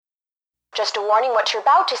Just a warning, what you're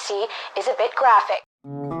about to see is a bit graphic.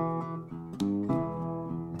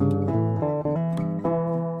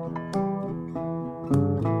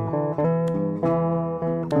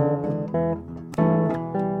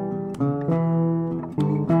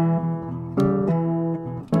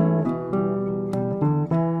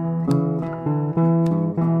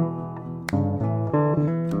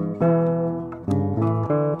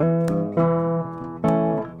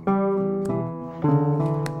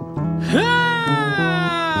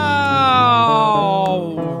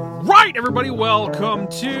 Welcome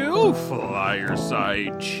to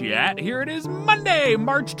Flyerside Chat. Here it is, Monday,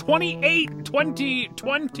 March 28,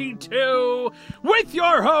 2022, with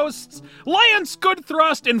your hosts, Lance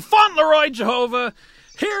Goodthrust and Fauntleroy Jehovah,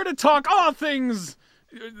 here to talk all things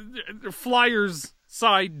Flyers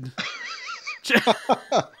side.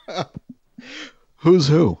 Who's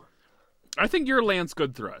who? I think you're Lance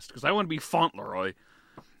Goodthrust, because I want to be Fauntleroy.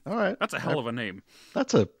 All right. That's a hell of a name.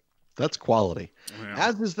 That's quality. Yeah.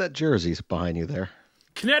 As is that jersey behind you there.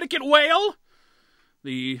 Connecticut Whale,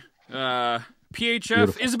 the PHF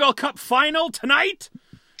Beautiful. Isabel Cup final tonight,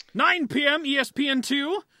 9 p.m.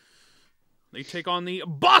 ESPN2. They take on the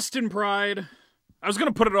Boston Pride. I was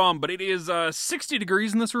going to put it on, but it is 60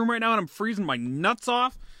 degrees in this room right now, and I'm freezing my nuts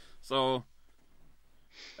off. So,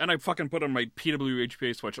 and I fucking put on my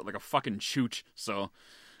PWHPA sweatshirt like a fucking chooch. So,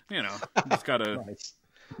 you know, just gotta... Nice.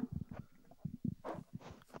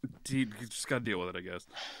 You just gotta deal with it, I guess.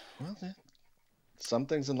 Well, some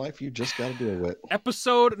things in life you just gotta deal with.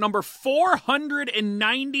 Episode number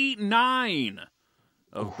 499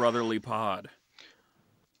 of Brotherly Pod.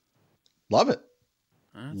 Love it.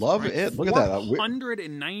 That's Love right. it. Look at that.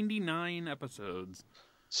 499 episodes.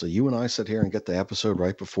 So you and I sit here and get the episode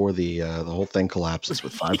right before the whole thing collapses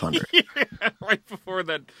with 500. Yeah, right before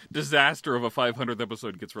that disaster of a 500th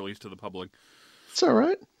episode gets released to the public. It's all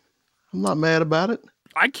right. I'm not mad about it.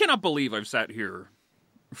 I cannot believe I've sat here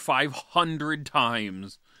 500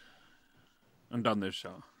 times and done this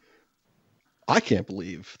show. I can't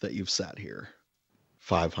believe that you've sat here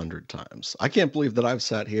 500 times. I can't believe that I've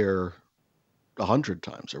sat here 100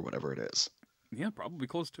 times or whatever it is. Yeah, probably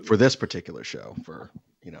close to it. For this particular show, for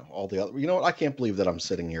all the other. You know what? I can't believe that I'm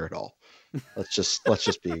sitting here at all. Let's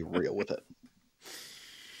just be real with it.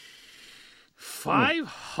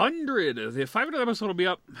 500. The 500th episode will be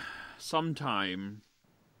up sometime.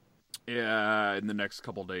 Yeah, in the next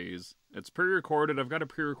couple days. It's pre-recorded. I've got a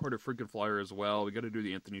pre-recorded Freaking Flyer as well. We got to do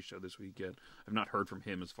the Anthony show this week yet. I've not heard from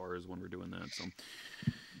him as far as when we're doing that. So,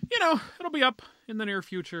 it'll be up in the near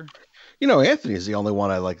future. Anthony is the only one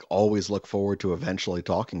I always look forward to eventually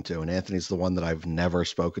talking to. And Anthony's the one that I've never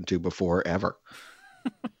spoken to before, ever.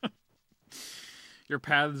 Your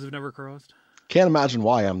paths have never crossed? Can't imagine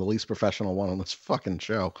why I'm the least professional one on this fucking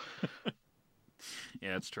show.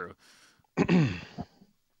 Yeah, it's true.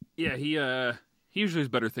 Yeah, he usually has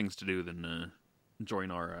better things to do than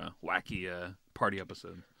join our wacky party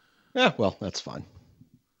episode. Yeah, well, that's fine.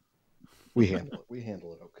 We handle it. We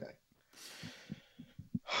handle it okay.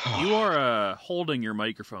 You are holding your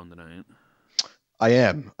microphone tonight. I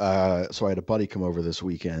am. So I had a buddy come over this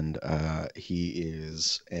weekend. He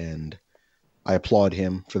is, and I applaud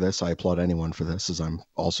him for this. I applaud anyone for this, as I'm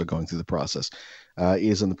also going through the process. He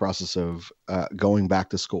is in the process of going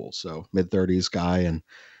back to school. So mid-30s guy, and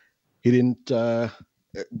he didn't,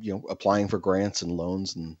 applying for grants and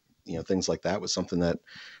loans and, things like that was something that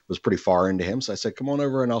was pretty far into him. So I said, come on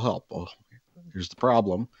over and I'll help. Well, here's the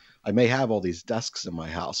problem. I may have all these desks in my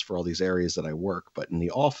house for all these areas that I work, but in the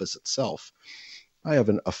office itself, I have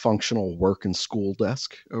a functional work and school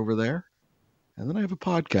desk over there. And then I have a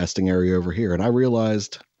podcasting area over here. And I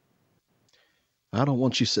realized I don't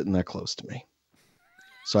want you sitting that close to me.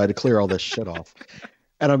 So I had to clear all this shit off.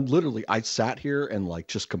 And I sat here and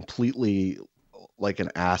just completely like an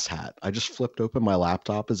asshat. I just flipped open my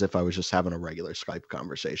laptop as if I was just having a regular Skype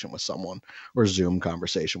conversation with someone or Zoom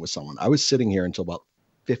conversation with someone. I was sitting here until about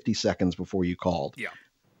 50 seconds before you called. Yeah.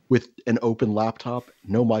 With an open laptop,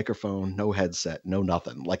 no microphone, no headset, no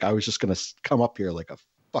nothing. I was just going to come up here like a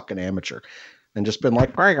fucking amateur and just been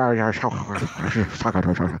like, would have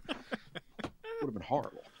been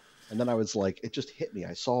horrible. And then I was like, it just hit me.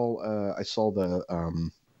 I saw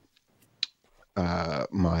the,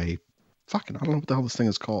 my fucking, I don't know what the hell this thing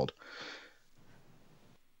is called.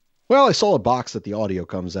 Well, I saw a box that the audio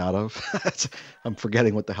comes out of. I'm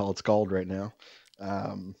forgetting what the hell it's called right now.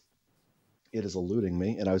 It is eluding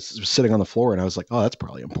me. And I was sitting on the floor and I was like, oh, that's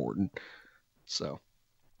probably important. So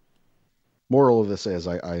moral of this is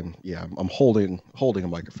I'm holding a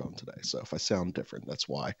microphone today. So if I sound different, that's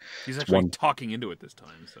why. He's actually talking into it this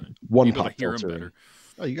time. So one able pop to hear him filter. better.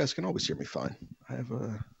 Oh, you guys can always hear me fine. I have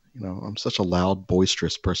You know, I'm such a loud,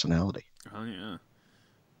 boisterous personality. Oh, yeah.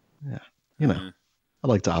 Yeah. You know, I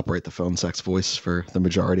like to operate the phone sex voice for the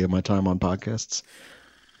majority of my time on podcasts.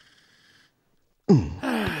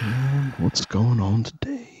 What's going on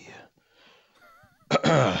today?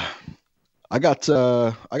 I got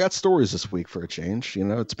stories this week for a change. You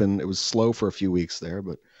know, it was slow for a few weeks there,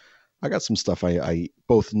 but I got some stuff I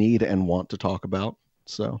both need and want to talk about.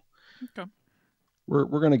 So Okay. we're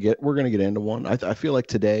gonna get into one. I feel like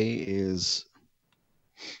today's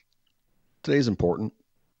important.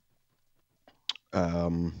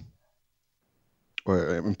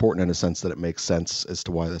 Or important in a sense that it makes sense as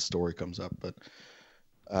to why this story comes up. But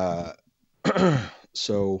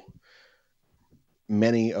so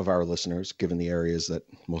many of our listeners, given the areas that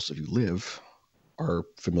most of you live, are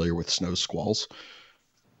familiar with snow squalls.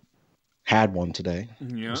 Had one today.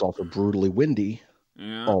 Yeah. It was also brutally windy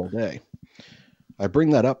all day. I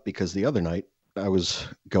bring that up because the other night I was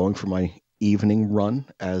going for my evening run,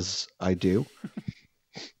 as I do.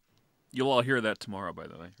 You'll all hear that tomorrow, by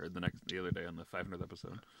the way, or the other day on the 500th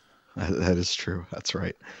episode. That is true. That's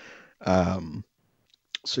right.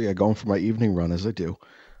 So yeah, going for my evening run as I do.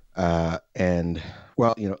 And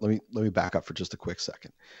well, you know, let me back up for just a quick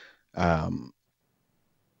second.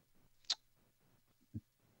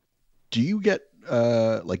 Do you get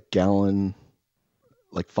like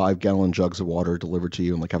 5-gallon jugs of water delivered to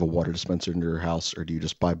you and like have a water dispenser in your house, or do you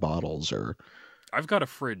just buy bottles? Or I've got a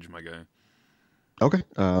fridge, my guy. Okay,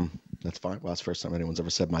 that's fine. Well, that's the first time anyone's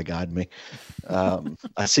ever said "my God" to me.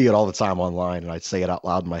 I see it all the time online, and I say it out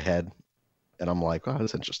loud in my head, and I'm like, "Wow,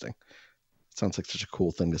 that's interesting." It sounds like such a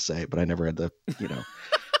cool thing to say, but I never had the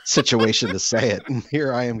situation to say it. And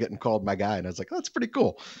here I am getting called "my guy," and I was like, oh, "That's pretty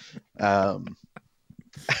cool."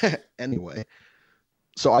 Anyway,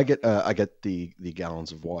 so I get the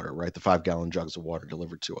gallons of water, right? The 5-gallon jugs of water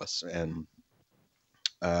delivered to us, and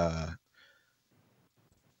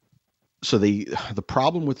so the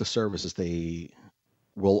problem with the service is they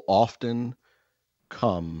will often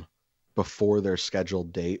come before their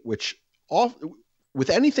scheduled date, which with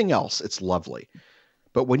anything else, it's lovely.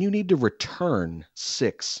 But when you need to return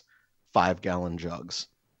 6 5-gallon jugs,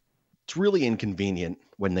 it's really inconvenient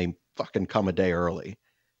when they fucking come a day early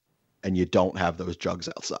and you don't have those jugs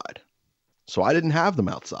outside. So I didn't have them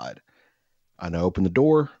outside. And I opened the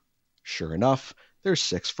door. Sure enough, there's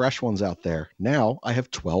 6 fresh ones out there. Now I have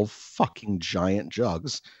 12 fucking giant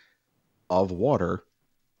jugs of water,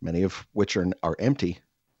 many of which are empty,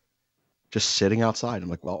 just sitting outside. I'm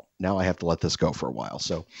like, well, now I have to let this go for a while.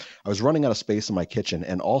 So I was running out of space in my kitchen,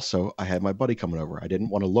 and also I had my buddy coming over. I didn't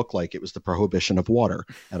want to look like it was the prohibition of water,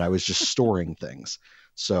 and I was just storing things.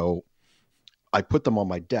 So I put them on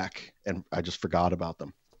my deck, and I just forgot about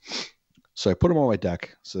them. So I put them on my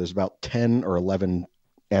deck. So there's about 10 or 11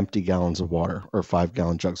 empty gallons of water, or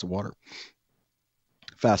 5-gallon jugs of water.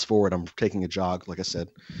 Fast forward, I'm taking a jog, like I said,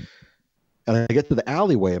 and I get to the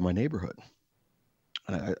alleyway in my neighborhood.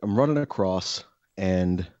 And I'm running across,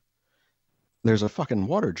 and there's a fucking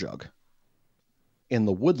water jug in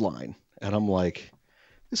the wood line. And I'm like,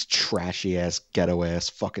 this trashy ass, ghetto ass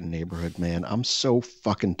fucking neighborhood, man. I'm so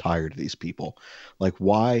fucking tired of these people. Like,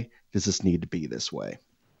 why does this need to be this way?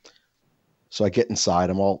 So I get inside,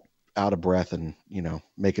 I'm all out of breath and,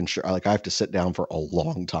 making sure, like, I have to sit down for a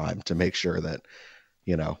long time to make sure that,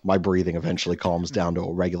 my breathing eventually calms down to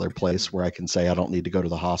a regular place where I can say I don't need to go to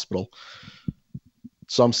the hospital.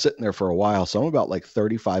 So I'm sitting there for a while. So I'm about like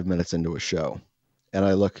 35 minutes into a show, and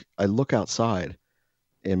I look outside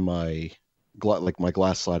in my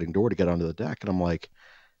glass sliding door to get onto the deck, and I'm like,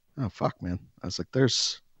 oh fuck, man. I was like,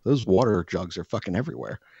 those water jugs are fucking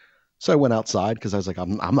everywhere. So I went outside because I was like,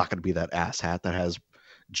 I'm not going to be that asshat that has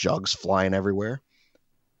jugs flying everywhere.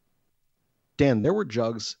 Dan, there were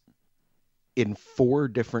jugs in 4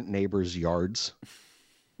 different neighbors' yards,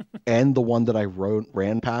 and the one that I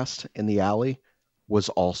ran past in the alley was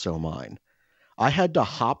also mine. I had to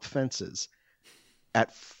hop fences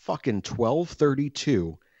at fucking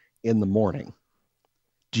 12:32 in the morning.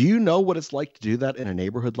 Do you know what it's like to do that in a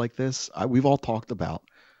neighborhood like this? We've all talked about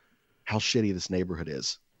how shitty this neighborhood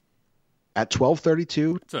is. At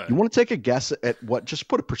 12:32, you want to take a guess at what? Just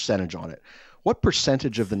put a percentage on it. What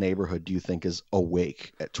percentage of the neighborhood do you think is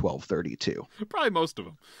awake at 12:32? Probably most of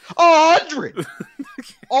them. 100.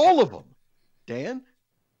 All of them. Dan,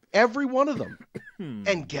 every one of them.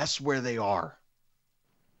 And guess where they are?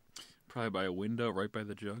 Probably by a window right by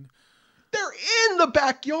the jug. They're in the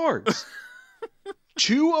backyards.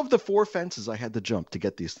 2 of the 4 fences I had to jump to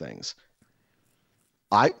get these things.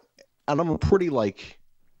 I'm a pretty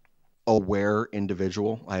aware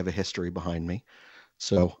individual. I have a history behind me.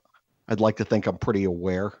 So I'd like to think I'm pretty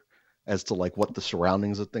aware as to like what the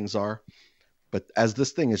surroundings of things are. But as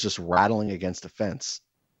this thing is just rattling against a fence,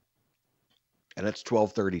 and it's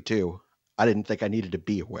 12:32, I didn't think I needed to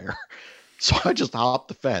be aware. So I just hopped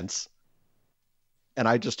the fence, and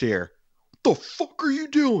I just hear, "The fuck are you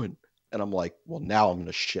doing?" And I'm like, well, now I'm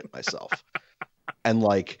gonna shit myself. And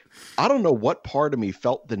like, I don't know what part of me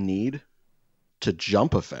felt the need to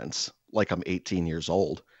jump a fence like I'm 18 years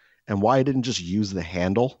old, and why I didn't just use the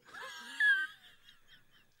handle.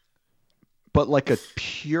 But like a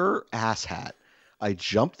pure asshat, I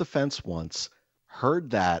jumped the fence once, heard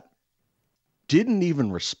that, didn't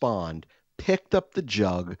even respond, picked up the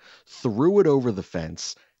jug, threw it over the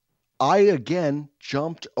fence. I again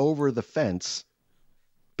jumped over the fence,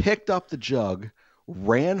 picked up the jug,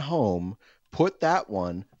 ran home, put that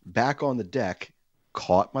one back on the deck,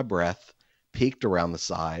 caught my breath, peeked around the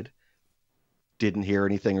side, didn't hear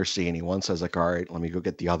anything or see anyone. So I was like, all right, let me go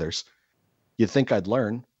get the others. You'd think I'd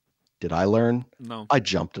learn. Did I learn? No. I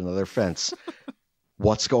jumped another fence.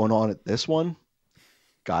 What's going on at this one?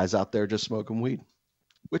 Guys out there just smoking weed,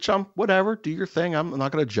 which I'm whatever, do your thing. I'm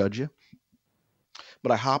not going to judge you.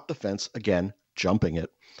 But I hopped the fence again, jumping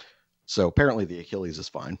it. So apparently the Achilles is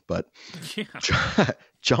fine, but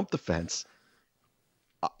jump the fence.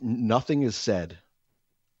 Nothing is said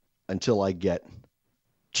until I get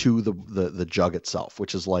to the jug itself,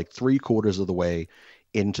 which is like 3/4 of the way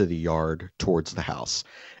into the yard towards the house.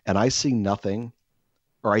 And I see nothing,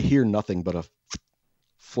 or I hear nothing but a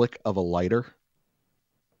flick of a lighter.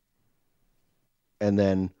 And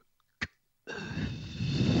then,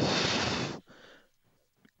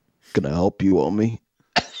 gonna help you on me.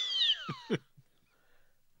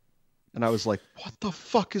 And I was like, what the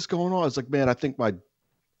fuck is going on? I was like, man, I think my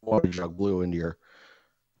water jug blew into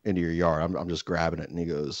your yard. I'm just grabbing it. And he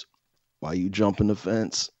goes, why you jumping the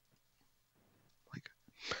fence? Like,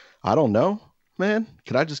 I don't know, man.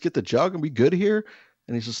 Can I just get the jug and be good here?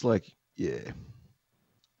 And he's just like, yeah,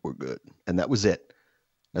 we're good. And that was it.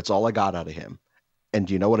 That's all I got out of him. And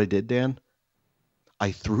do you know what I did, Dan?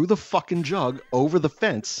 I threw the fucking jug over the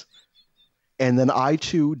fence, and then I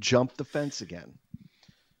too jumped the fence again.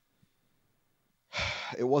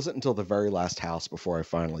 It wasn't until the very last house before I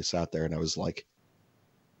finally sat there and I was like,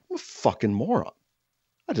 I'm a fucking moron.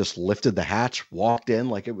 I just lifted the hatch, walked in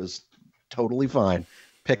like it was totally fine,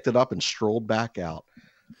 picked it up and strolled back out.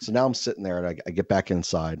 So now I'm sitting there and I get back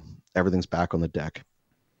inside. Everything's back on the deck,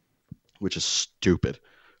 which is stupid,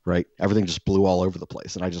 right? Everything just blew all over the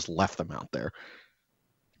place and I just left them out there.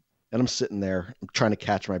 And I'm sitting there, I'm trying to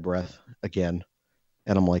catch my breath again.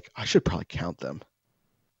 And I'm like, I should probably count them.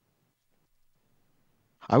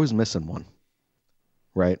 I was missing one,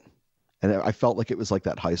 right? And I felt like it was like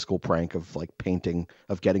that high school prank of like painting,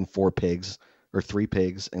 of getting 4 pigs or 3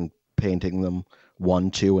 pigs and painting them 1,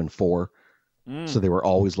 2, and 4. So they were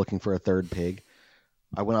always looking for a 3rd pig.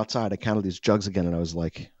 I went outside, I counted these jugs again, and I was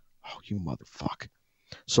like, oh, you motherfucker.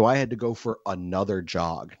 So I had to go for another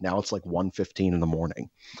jog. Now it's like 1:15 in the morning.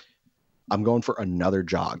 I'm going for another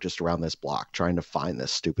jog just around this block, trying to find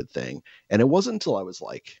this stupid thing. And it wasn't until I was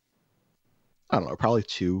like, I don't know, probably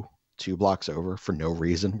two blocks over for no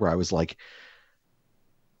reason, where I was like,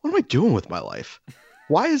 what am I doing with my life?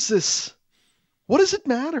 Why is this? What does it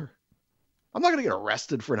matter? I'm not going to get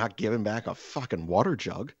arrested for not giving back a fucking water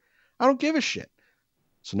jug. I don't give a shit.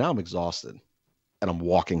 So now I'm exhausted and I'm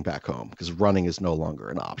walking back home because running is no longer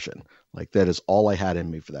an option. Like, that is all I had in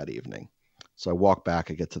me for that evening. So I walk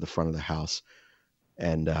back, I get to the front of the house,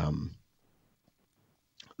 and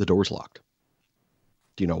the door's locked.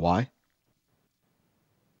 Do you know why?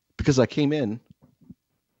 Because I came in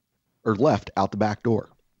or left out the back door.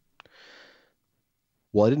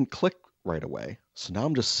 Well, I didn't click right away. So now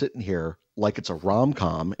I'm just sitting here like it's a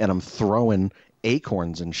rom-com and I'm throwing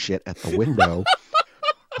acorns and shit at the window,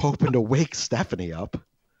 hoping to wake Stephanie up.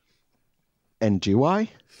 And do I?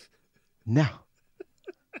 No.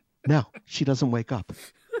 No, she doesn't wake up.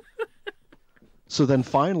 So then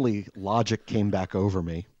finally logic came back over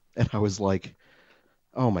me and I was like,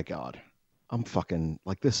 oh my God, I'm fucking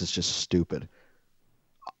like, this is just stupid.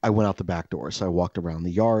 I went out the back door. So I walked around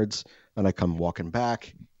the yards and I come walking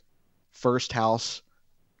back. First house,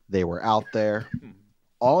 they were out there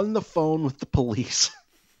on the phone with the police.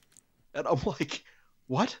 And I'm like,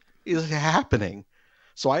 what is happening?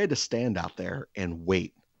 So I had to stand out there and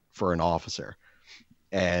wait for an officer.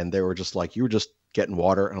 And they were just like, you were just getting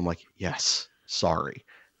water. And I'm like, yes, sorry.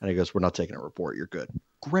 And he goes, we're not taking a report. You're good.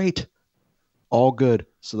 Great. All good.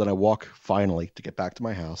 So then I walk finally to get back to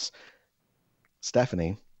my house.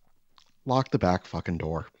 Stephanie locked the back fucking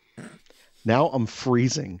door. Now I'm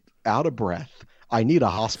freezing, out of breath. I need a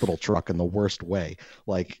hospital truck in the worst way.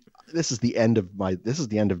 Like, this is the end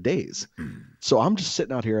of days. So I'm just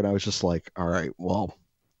sitting out here and I was just like, all right, well,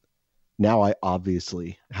 now I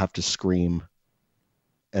obviously have to scream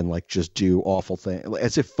and like just do awful things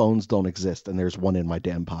as if phones don't exist and there's one in my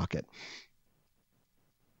damn pocket.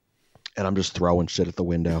 And I'm just throwing shit at the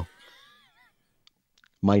window.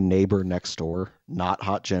 My neighbor next door, not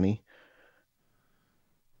Hot Jenny,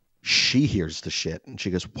 she hears the shit and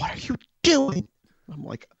she goes, "What are you doing?" I'm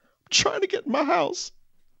like, "I'm trying to get in my house."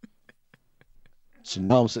 So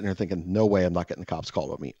now I'm sitting here thinking, no way I'm not getting the cops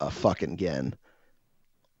called on me fucking again.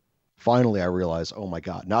 Finally, I realize, oh my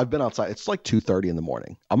God. Now I've been outside. It's like 2:30 in the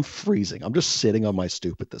morning. I'm freezing. I'm just sitting on my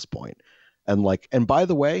stoop at this point. And by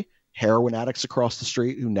the way, heroin addicts across the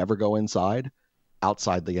street who never go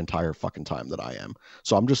outside the entire fucking time that I am.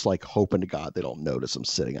 So I'm just like hoping to God they don't notice I'm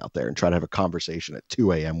sitting out there and try to have a conversation at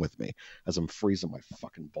 2 a.m. with me as I'm freezing my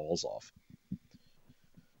fucking balls off.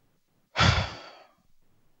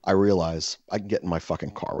 I realize I can get in my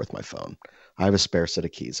fucking car with my phone. I have a spare set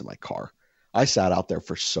of keys in my car. I sat out there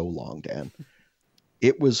for so long, Dan.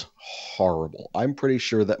 It was horrible. I'm pretty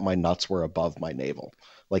sure that my nuts were above my navel,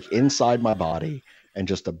 like inside my body and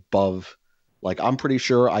just above. Like, I'm pretty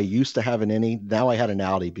sure I used to have an innie. Now I had an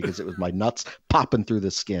outie because it was my nuts popping through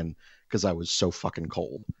the skin because I was so fucking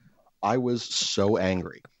cold. I was so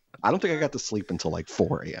angry. I don't think I got to sleep until like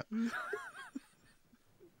 4 a.m.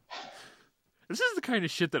 This is the kind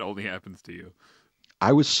of shit that only happens to you.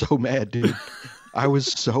 I was so mad, dude. I was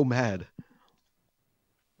so mad.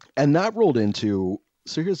 And that rolled into,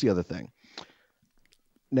 so here's the other thing.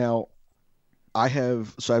 Now,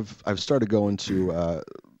 I've started going to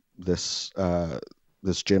this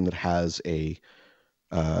gym that has a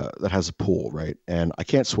pool, right? And I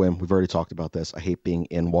can't swim. We've already talked about this. I hate being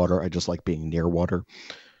in water. I just like being near water.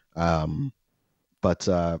 But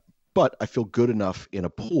I feel good enough in a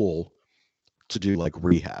pool to do like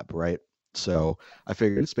rehab, right? So I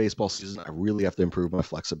figured it's baseball season. I really have to improve my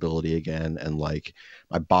flexibility again. And like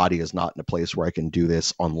my body is not in a place where I can do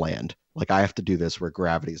this on land. Like I have to do this where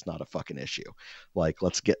gravity is not a fucking issue. Like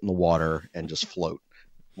let's get in the water and just float.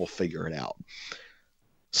 We'll figure it out.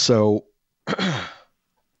 So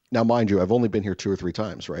now, mind you, I've only been here 2 or 3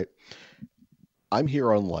 times, right? I'm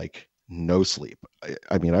here on like no sleep.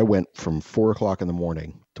 I mean, I went from 4 o'clock in the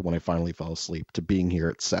morning to when I finally fell asleep to being here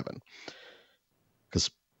at 7.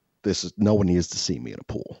 Because no one needs to see me in a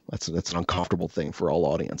pool. That's an uncomfortable thing for all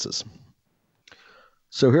audiences.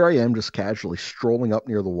 So here I am, just casually strolling up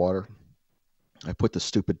near the water. I put the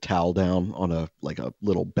stupid towel down on a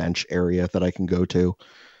little bench area that I can go to.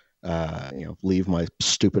 Leave my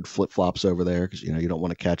stupid flip flops over there because you don't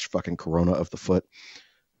want to catch fucking corona of the foot.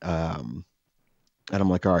 And I'm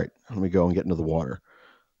like, all right, let me go and get into the water.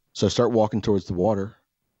 So I start walking towards the water.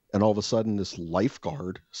 And all of a sudden, this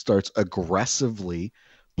lifeguard starts aggressively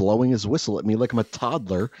blowing his whistle at me like I'm a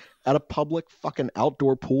toddler at a public fucking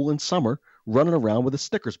outdoor pool in summer, running around with a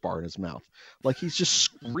Snickers bar in his mouth. Like he's just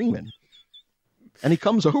screaming. And he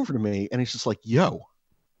comes over to me and he's just like, yo.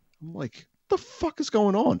 I'm like, what the fuck is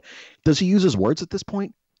going on? Does he use his words at this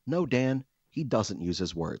point? No, Dan, he doesn't use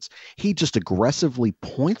his words. He just aggressively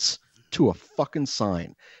points to a fucking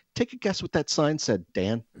sign. Take a guess what that sign said,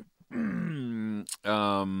 Dan.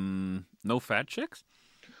 No fat chicks?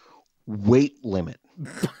 Weight limit.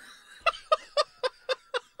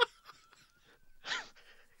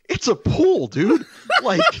 It's a pool, dude.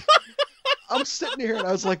 Like I'm sitting here and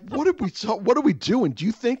I was like, what are we doing? Do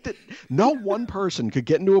you think that no one person could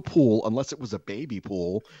get into a pool unless it was a baby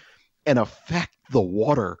pool and affect the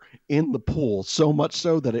water in the pool so much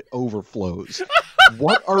so that it overflows?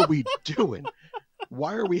 What are we doing?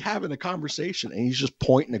 Why are we having a conversation? And he's just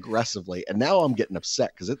pointing aggressively. And now I'm getting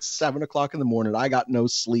upset because it's 7 o'clock in the morning. I got no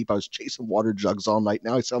sleep. I was chasing water jugs all night.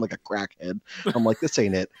 Now I sound like a crackhead. I'm like, this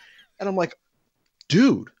ain't it. And I'm like,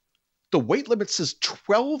 dude, the weight limit says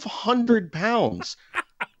 1,200 pounds.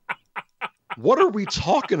 What are we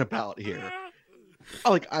talking about here?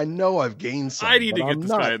 Like, I know I've gained some. I need to but get I'm this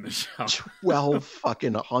not guy in the shower. 12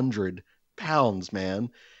 fucking 100 pounds,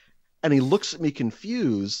 man. And he looks at me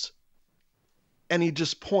confused. And he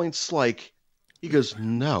just points like, he goes,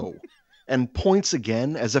 no. And points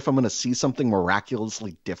again as if I'm going to see something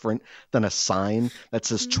miraculously different than a sign that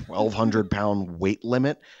says 1,200 pound weight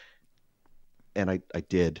limit. And I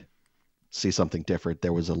did see something different.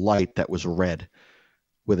 There was a light that was red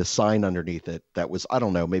with a sign underneath it that was, I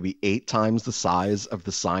don't know, maybe 8 times the size of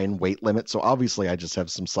the sign weight limit. So obviously I just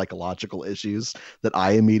have some psychological issues that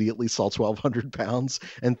I immediately saw 1,200 pounds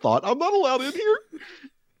and thought, I'm not allowed in here.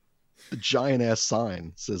 The giant ass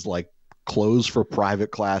sign says like closed for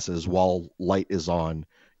private classes while light is on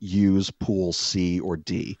use pool C or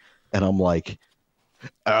D. And I'm like,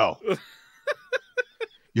 oh,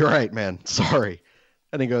 you're right, man. Sorry.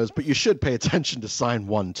 And he goes, but you should pay attention to sign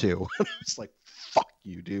 1 too. And I was like, fuck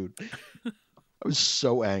you, dude. I was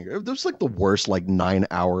so angry. It was like the worst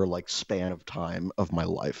 9-hour span of time of my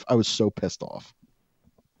life. I was so pissed off.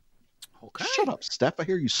 Okay. Shut up, Steph. I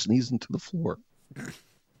hear you sneezing to the floor.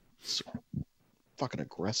 So fucking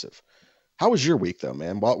aggressive. How was your week though,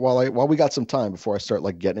 man? While we got some time before I start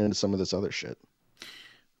getting into some of this other shit.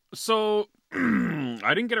 So I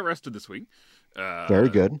didn't get arrested this week. Very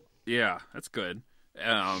good. Yeah, that's good.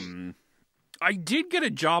 I did get a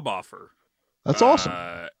job offer. That's awesome.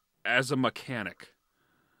 As a mechanic.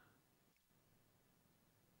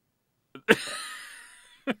 It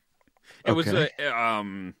was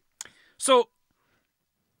so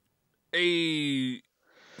a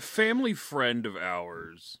family friend of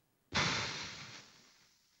ours.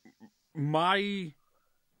 My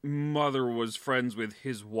mother was friends with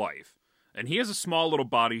his wife, and he has a small little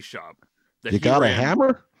body shop. You got a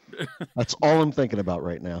hammer? That's all I'm thinking about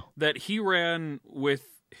right now. That he ran with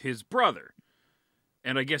his brother.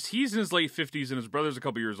 And I guess he's in his late 50s and his brother's a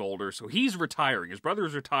couple years older, so he's retiring. His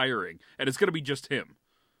brother's retiring, and it's going to be just him.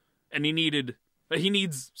 And he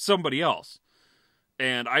needs somebody else.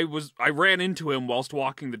 And I ran into him whilst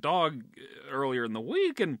walking the dog earlier in the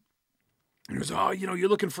week, and he goes, oh, you're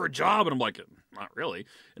looking for a job? And I'm like, not really.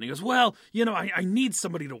 And he goes, well, I need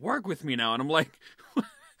somebody to work with me now. And I'm like,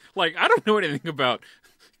 I don't know anything about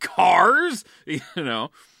cars,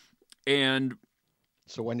 and...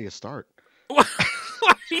 So when do you start?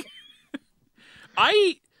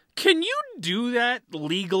 Can you do that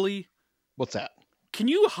legally? What's that? Can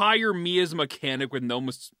you hire me as a mechanic with no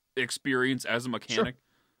experience as a mechanic?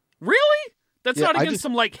 Sure. Really? That's not against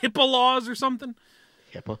some HIPAA laws or something?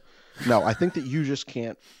 HIPAA? No, I think that you just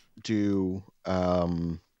can't do.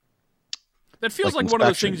 That feels like one of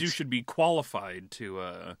those things you should be qualified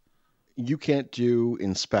to. You can't do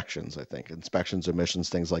inspections. I think inspections, emissions,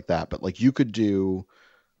 things like that. But you could do,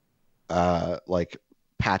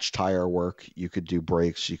 patch tire work. You could do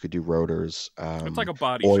brakes. You could do rotors. It's like a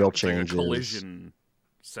body oil shop. changes, like a collision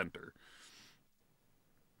center.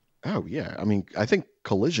 Oh yeah, I mean, I think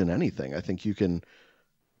collision anything. I think you can.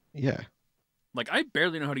 Yeah. I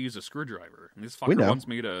barely know how to use a screwdriver, and this fucker wants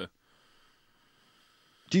me to.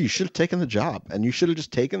 Dude, you should have taken the job, and you should have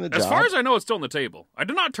just taken the job. As far as I know, it's still on the table. I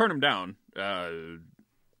did not turn him down. I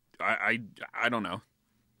don't know.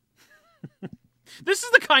 This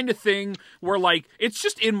is the kind of thing where, it's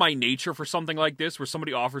just in my nature for something like this, where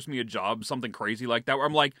somebody offers me a job, something crazy like that, where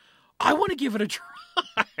I'm like, I want to give it a try.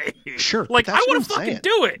 Sure. I want to fucking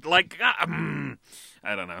do it.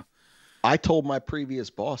 I don't know. I told my previous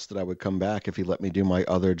boss that I would come back if he let me do my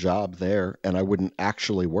other job there, and I wouldn't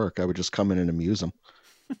actually work. I would just come in and amuse him.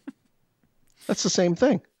 That's the same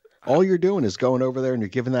thing. All you're doing is going over there and you're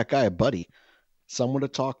giving that guy a buddy, someone to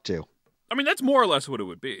talk to. I mean, that's more or less what it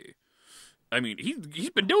would be. I mean,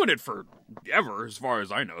 he's been doing it forever, as far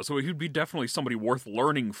as I know, so he'd be definitely somebody worth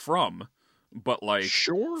learning from. But,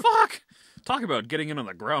 sure. Fuck! Talk about getting in on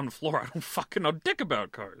the ground floor. I don't fucking know dick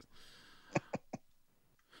about cars.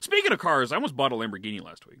 Speaking of cars, I almost bought a Lamborghini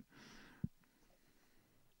last week.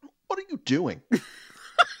 What are you doing?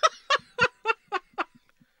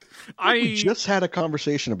 We just had a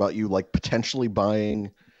conversation about you potentially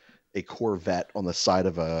buying a Corvette on the side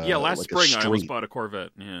of a last spring I almost bought a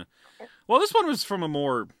Corvette. Yeah. Well, this one was from a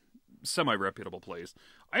more semi-reputable place.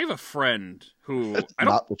 I have a friend who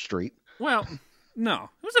not the street. Well, no,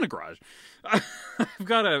 it was in a garage. I've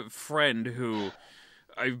got a friend who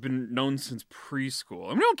I've been known since preschool. I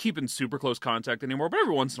mean, we don't keep in super close contact anymore, but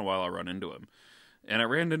every once in a while I run into him. And I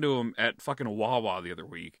ran into him at fucking Wawa the other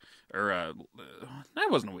week. Or,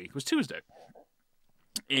 that wasn't a week. It was Tuesday.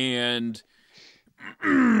 And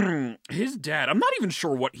his dad, I'm not even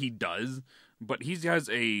sure what he does, but he has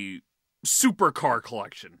a supercar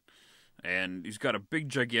collection. And he's got a big,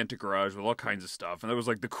 gigantic garage with all kinds of stuff. And that was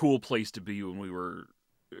the cool place to be when we were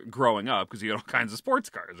growing up, because he had all kinds of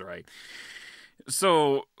sports cars, right?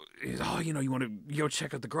 So, you want to go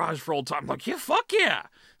check out the garage for old time? I'm like, yeah, fuck yeah.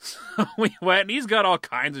 So we went, and he's got all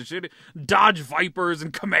kinds of shit. Dodge Vipers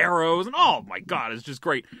and Camaros, and oh my God, it's just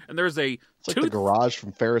great. And there's it's like the garage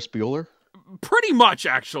from Ferris Bueller? Pretty much,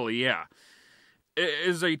 actually, yeah. It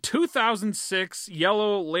is a 2006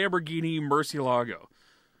 yellow Lamborghini Murcielago.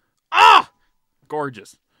 Ah!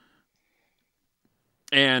 Gorgeous.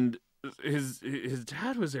 And his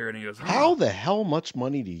dad was there, and he goes, oh. How the hell much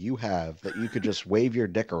money do you have that you could just wave your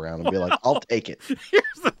dick around and be like, I'll take it?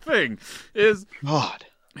 Here's the thing, is God.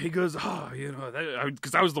 He goes,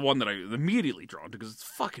 because I was the one that I immediately drawn to, because it's a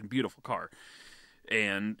fucking beautiful car.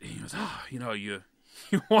 And he goes, oh, you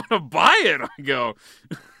want to buy it? I go,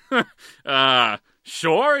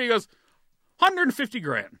 sure. He goes, 150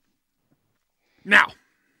 grand. Now,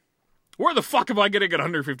 where the fuck am I going to get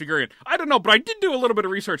 150 grand? I don't know, but I did do a little bit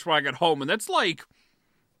of research when I got home, and that's like,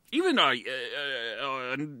 even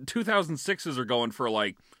 2006s are going for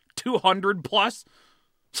like 200 plus.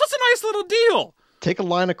 So it's a nice little deal. Take a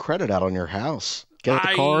line of credit out on your house. Get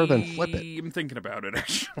the car, then flip it. I'm thinking about it,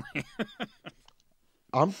 actually.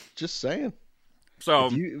 I'm just saying. So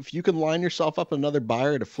if you can line yourself up another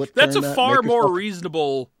buyer to flip, that's a far more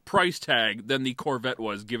reasonable price tag than the Corvette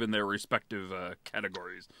was, given their respective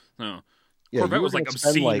categories. So Corvette was like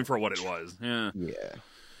obscene for what it was. Yeah.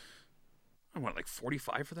 I want like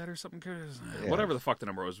 45 for that or something. Whatever the fuck the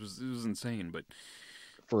number was, it was insane. But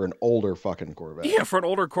for an older fucking Corvette. Yeah, for an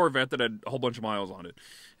older Corvette that had a whole bunch of miles on it.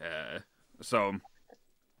 So,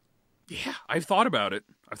 yeah, I've thought about it.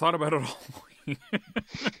 I've thought about it all.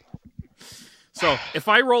 So, if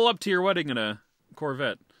I roll up to your wedding in a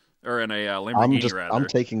Corvette, or in a Lamborghini, rather. I'm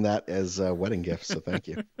taking that as a wedding gift, so thank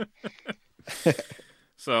you.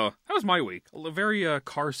 So, that was my week. A very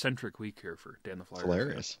car-centric week here for Dan the Flyer.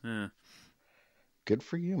 Hilarious. Yeah. Good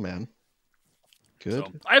for you, man. Good.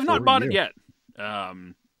 So, I have not bought it yet.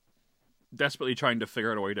 Desperately trying to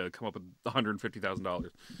figure out a way to come up with $150,000.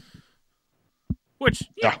 Which,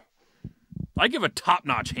 yeah, I give a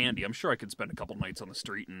top-notch handy. I'm sure I could spend a couple nights on the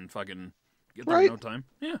street and fucking get there in no time.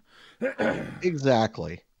 Yeah.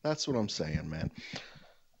 Exactly. That's what I'm saying, man.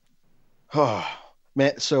 Oh,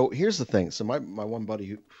 man, so here's the thing. So my one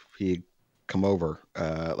buddy, he come over,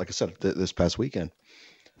 like I said, this past weekend.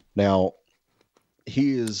 Now,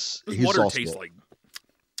 he's water also, tastes like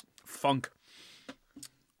funk.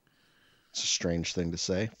 It's a strange thing to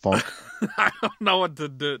say. Funk. I don't know what to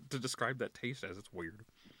describe that taste as. It's weird.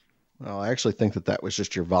 Well, I actually think that was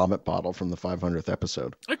just your vomit bottle from the 500th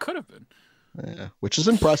episode. It could have been. Yeah, which is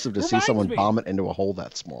impressive to see someone vomit into a hole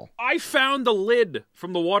that small. I found the lid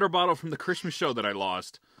from the water bottle from the Christmas show that I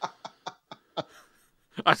lost. I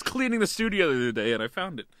was cleaning the studio the other day and I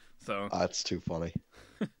found it. So that's too funny.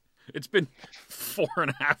 It's been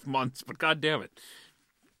 4.5 months, but god damn it.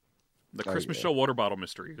 The Christmas show water bottle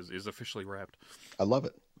mystery is officially wrapped. I love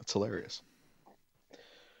it. It's hilarious.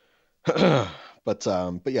 But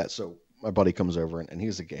yeah, so my buddy comes over and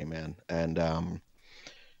he's a gay man and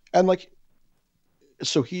like,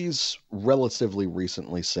 so he's relatively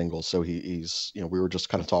recently single. So he's, we were just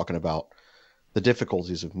kind of talking about the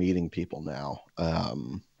difficulties of meeting people now.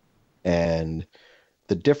 And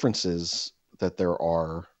the differences that there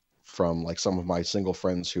are from like some of my single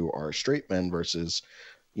friends who are straight men versus,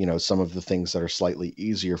 some of the things that are slightly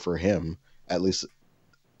easier for him, at least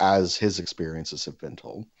as his experiences have been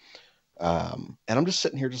told. And I'm just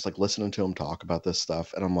sitting here just like listening to him talk about this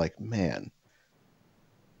stuff. And I'm like, man,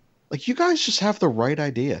 like you guys just have the right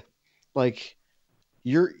idea. Like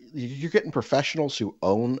you're getting professionals who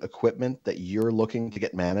own equipment that you're looking to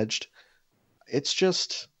get managed. It's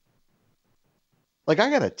just like, I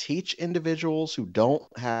got to teach individuals who don't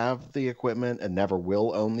have the equipment and never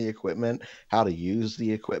will own the equipment, how to use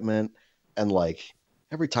the equipment. And like,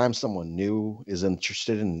 every time someone new is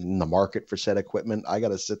interested in the market for said equipment, I got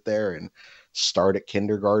to sit there and start at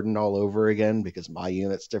kindergarten all over again because my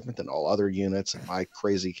unit's different than all other units and my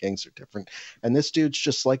crazy kinks are different. And this dude's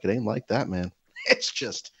just like, it ain't like that, man. It's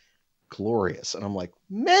just glorious. And I'm like,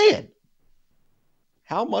 man,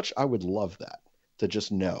 how much I would love that to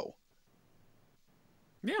just know.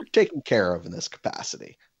 Yeah. You're taken care of in this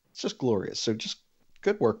capacity. It's just glorious. So just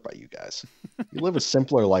good work by you guys. You live a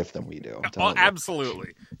simpler life than we do. Oh,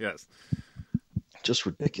 absolutely. Yes. Just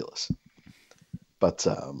ridiculous. But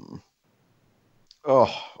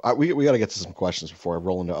we got to get to some questions before I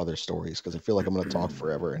roll into other stories because I feel like I'm going to talk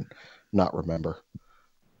forever and not remember.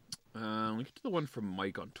 We get to the one from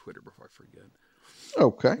Mike on Twitter before I forget.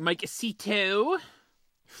 Okay. Mike Cito,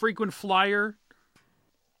 frequent flyer.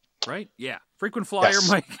 Right? Yeah. Frequent flyer, yes.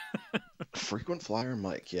 Mike. Frequent flyer,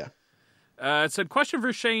 Mike. Yeah. It said, question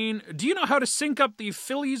for Shane. Do you know how to sync up the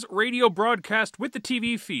Phillies radio broadcast with the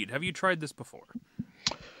TV feed? Have you tried this before?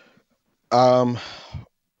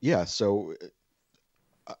 Yeah. So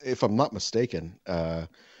if I'm not mistaken, if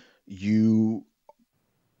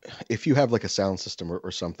you have like a sound system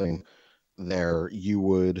or something there, you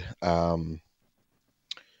would,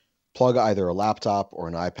 plug either a laptop or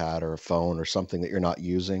an iPad or a phone or something that you're not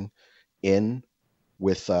using in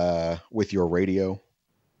with your radio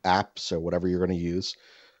app. So whatever you're going to use.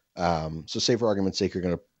 So say for argument's sake, you're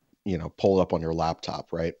going to, pull it up on your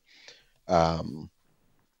laptop, right?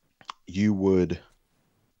 You would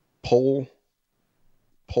pull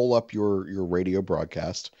up your radio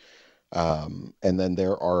broadcast, And then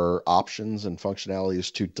there are options and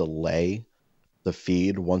functionalities to delay the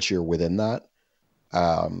feed once you're within that.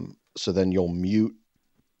 So then you'll mute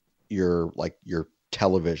your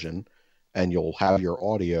television, and you'll have your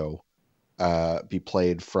audio be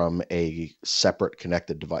played from a separate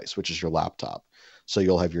connected device, which is your laptop. So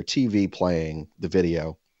you'll have your TV playing the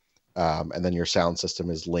video, and then your sound system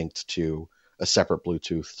is linked to a separate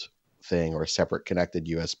Bluetooth thing or a separate connected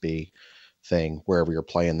USB thing wherever you're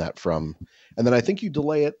playing that from. And then I think you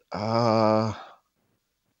delay it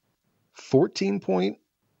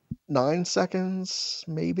 14.9 seconds,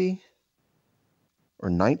 maybe, or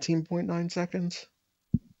 19.9 seconds.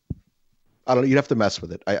 I don't know. You'd have to mess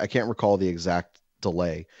with it. I can't recall the exact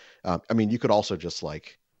delay. I mean, you could also just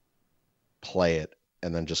like play it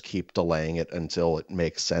and then just keep delaying it until it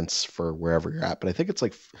makes sense for wherever you're at. But I think it's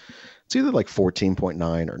either like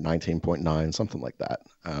 14.9 or 19.9, something like that.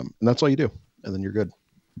 And that's all you do. And then you're good.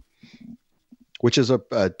 Which is a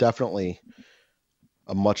definitely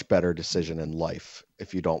a much better decision in life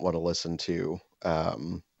if you don't want to listen to,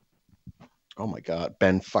 oh my God,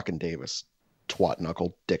 Ben fucking Davis, twat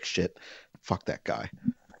knuckle dick shit. Fuck that guy.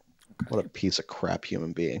 What a piece of crap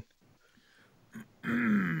human being.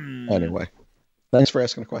 Anyway, thanks for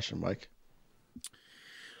asking a question, Mike.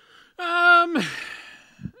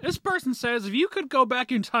 This person says, if you could go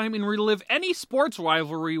back in time and relive any sports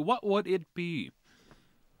rivalry, what would it be?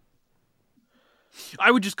 I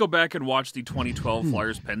would just go back and watch the 2012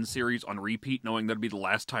 Flyers-Pens series on repeat, knowing that'd be the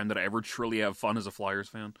last time that I ever truly have fun as a Flyers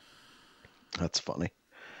fan. That's funny.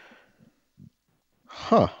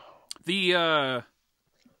 Huh. The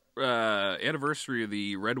anniversary of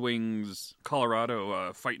the Red Wings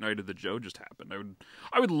Colorado fight night of the Joe just happened.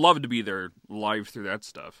 I would love to be there live through that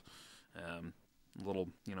stuff. A little,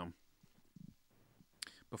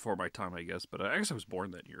 before my time, I guess. But I guess I was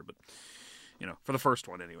born that year. But for the first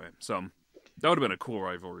one anyway. So that would have been a cool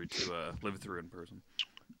rivalry to live through in person.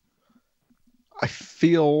 I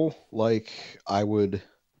feel like I would,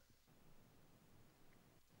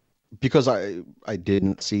 because I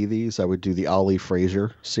didn't see these, I would do the Ali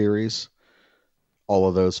Frazier series. All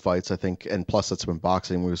of those fights, I think, and plus that's when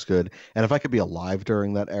boxing was good. And if I could be alive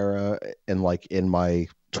during that era and like in my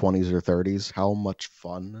 20s or 30s, how much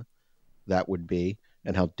fun that would be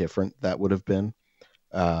and how different that would have been.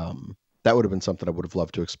 That would have been something I would have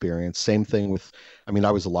loved to experience. Same thing with, I mean,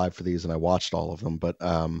 I was alive for these and I watched all of them, but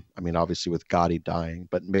I mean, obviously with Gotti dying,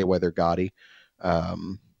 but Mayweather Gotti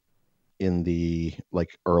in the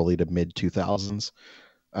like early to mid 2000s,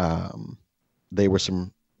 they were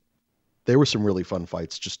some really fun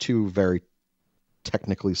fights. Just two very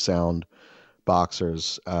technically sound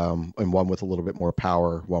boxers, and one with a little bit more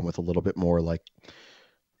power, one with a little bit more like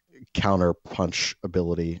counter punch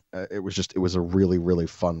ability. It was a really, really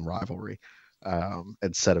fun rivalry,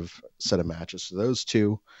 and set of matches. So those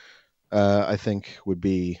two, I think, would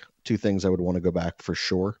be two things I would want to go back for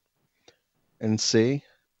sure and see.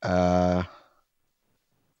 Yeah.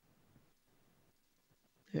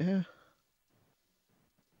 I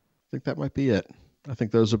think that might be it. I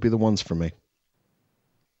think those would be the ones for me.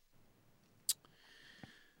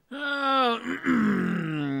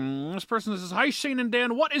 This person says, "Hi, Shane and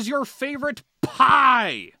Dan. What is your favorite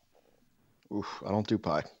pie?" Oof, I don't do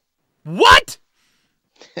pie. What?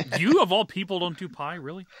 You, of all people, don't do pie?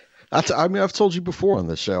 Really? I mean, I've told you before on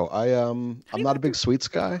this show. I'm not a big sweets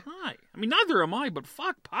guy. Pie. I mean, neither am I, but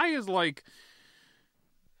fuck, pie is like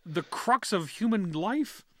the crux of human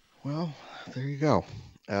life. Well, there you go.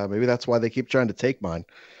 Maybe that's why they keep trying to take mine.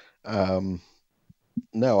 No,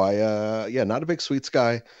 not a big sweets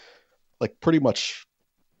guy. Like pretty much,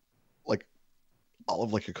 like I'll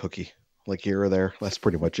have like a cookie, like here or there. That's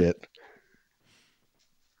pretty much it.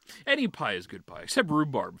 Any pie is good pie, except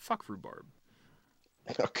rhubarb. Fuck rhubarb.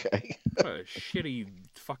 Okay. What a shitty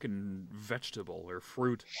fucking vegetable or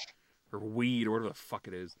fruit or weed or whatever the fuck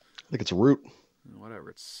it is. I think it's a root. Whatever,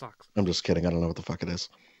 it sucks. I'm just kidding. I don't know what the fuck it is.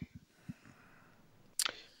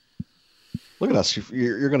 Look at us.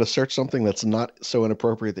 You're going to search something that's not so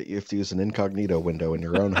inappropriate that you have to use an incognito window in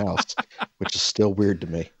your own house, which is still weird to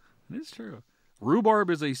me. It is true.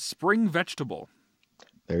 Rhubarb is a spring vegetable.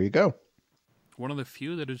 There you go. One of the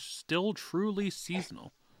few that is still truly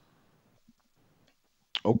seasonal.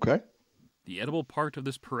 Okay. The edible part of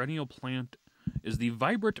this perennial plant is the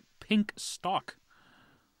vibrant pink stalk,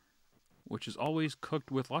 which is always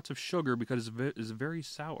cooked with lots of sugar because it's very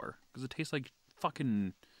sour. Because it tastes like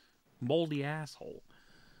fucking moldy asshole.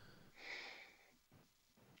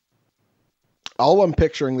 All I'm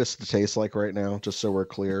picturing this to taste like right now, just so we're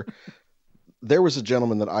clear, there was a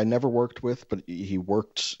gentleman that I never worked with, but he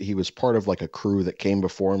was part of like a crew that came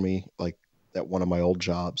before me, like at one of my old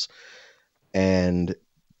jobs, and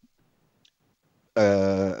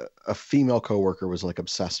a female coworker was like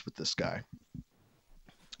obsessed with this guy,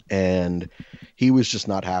 and he was just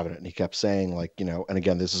not having it. And he kept saying, like, you know, and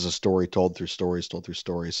again, this is a story told through stories.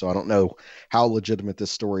 So I don't know how legitimate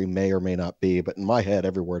this story may or may not be, but in my head,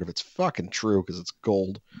 every word of it's fucking true because it's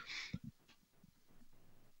gold.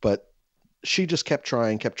 But she just kept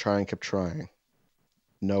trying.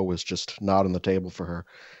 No was just not on the table for her.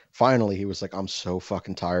 Finally, he was like, I'm so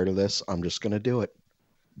fucking tired of this. I'm just going to do it.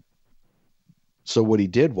 So what he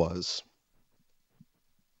did was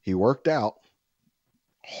he worked out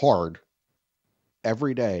hard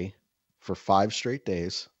every day for 5 straight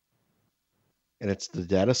days. And it's the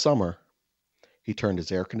dead of summer. He turned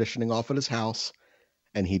his air conditioning off at his house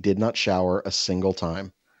and he did not shower a single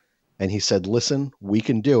time. And he said, listen, we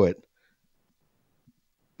can do it,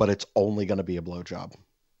 but it's only going to be a blowjob.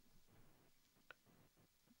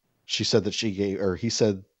 She said that he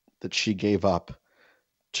said that she gave up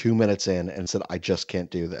 2 minutes in and said, I just can't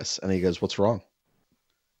do this. And he goes, what's wrong?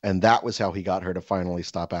 And that was how he got her to finally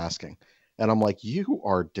stop asking. And I'm like, you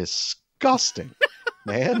are disgusting,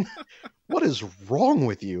 man. What is wrong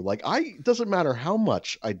with you? Like, it doesn't matter how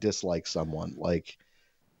much I dislike someone. Like,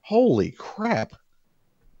 holy crap.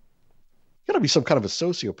 You got to be some kind of a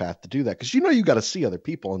sociopath to do that. Because you know you got to see other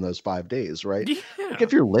people in those 5 days, right? Yeah. Like,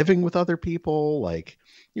 if you're living with other people, like,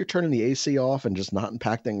 you're turning the AC off and just not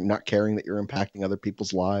caring that you're impacting other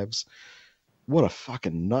people's lives. What a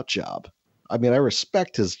fucking nut job. I mean, I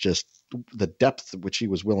respect the depth at which he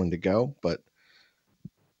was willing to go, but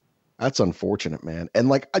that's unfortunate, man. And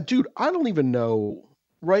like, dude, I don't even know,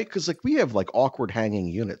 right? Because like we have like awkward hanging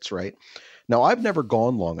units, right? Now, I've never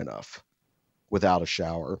gone long enough without a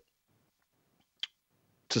shower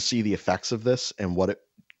to see the effects of this and what it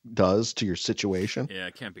does to your situation. Yeah,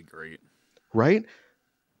 it can't be great. Right?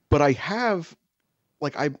 But I have,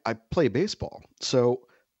 like, I play baseball. So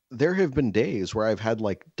there have been days where I've had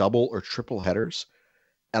like double or triple headers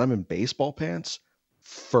and I'm in baseball pants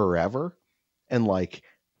forever. And like,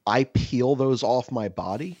 I peel those off my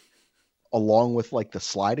body along with like the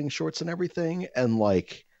sliding shorts and everything. And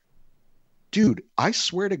like, dude, I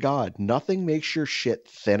swear to God, nothing makes your shit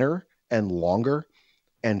thinner and longer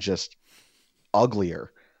and just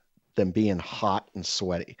uglier than being hot and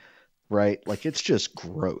sweaty, right? Like, it's just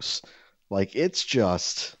gross. Like, it's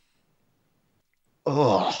just,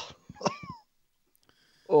 ugh.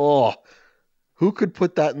 Oh, who could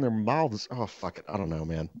put that in their mouths? Oh, fuck it. I don't know,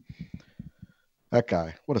 man. That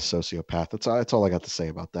guy, what a sociopath. That's all I got to say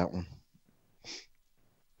about that one.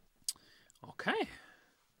 Okay.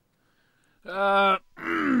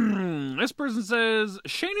 This person says,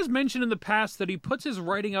 Shane has mentioned in the past that he puts his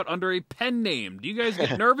writing out under a pen name. Do you guys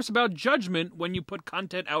get nervous about judgment when you put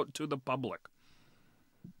content out to the public?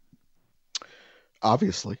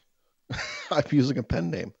 Obviously. I'm using a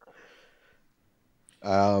pen name.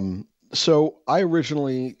 So I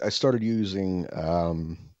started using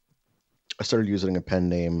a pen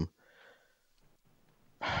name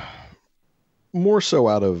more so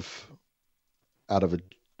out of a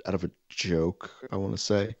joke, I want to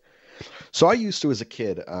say. So I used to, as a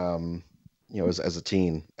kid, as a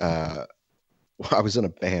teen, I was in a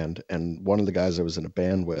band, and one of the guys I was in a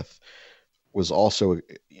band with was also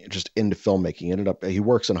just into filmmaking. He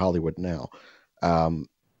works in Hollywood now.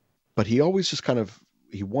 But he always just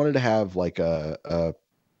he wanted to have like a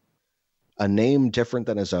name different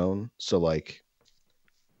than his own. So like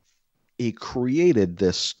he created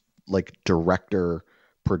this like director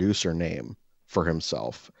producer name for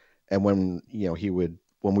himself. And when we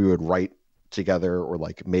would write together or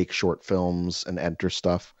like make short films and enter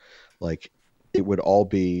stuff, like it would all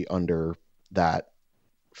be under that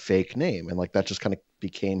fake name. And like that just kind of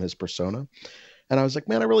became his persona. And I was like,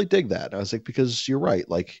 man, I really dig that. And I was like, because you're right.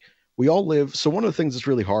 Like we all live. So one of the things that's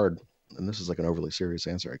really hard, and this is like an overly serious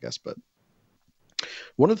answer, I guess, but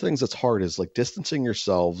one of the things that's hard is like distancing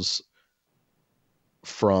yourselves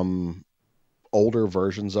from older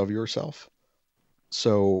versions of yourself.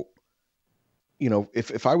 So,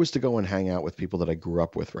 if I was to go and hang out with people that I grew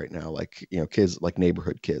up with right now, like, kids, like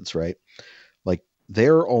neighborhood kids, right? Like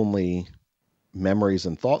their only memories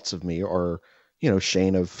and thoughts of me are,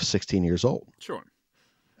 Shane of 16 years old. Sure.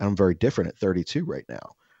 And I'm very different at 32 right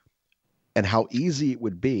now. And how easy it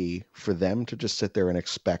would be for them to just sit there and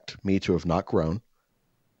expect me to have not grown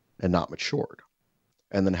and not matured.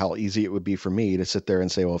 And then how easy it would be for me to sit there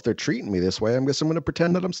and say, well, if they're treating me this way, I guess I'm going to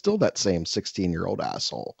pretend that I'm still that same 16-year-old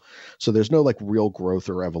asshole. So there's no like real growth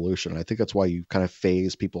or evolution. I think that's why you kind of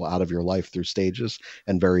phase people out of your life through stages,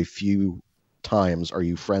 and very few times are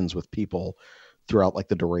you friends with people throughout like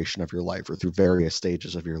the duration of your life or through various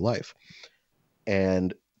stages of your life.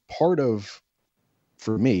 And part of,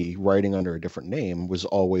 for me, writing under a different name was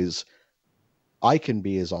always, I can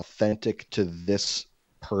be as authentic to this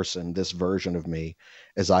person, this version of me,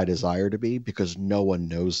 as I desire to be, because no one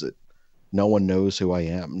knows it. No one knows who I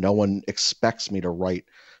am. No one expects me to write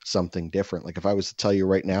something different. Like if I was to tell you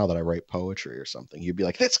right now that I write poetry or something, you'd be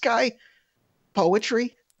like, this guy,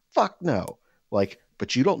 poetry? Fuck no. Like,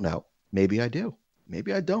 but you don't know. Maybe I do.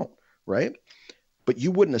 Maybe I don't, right? But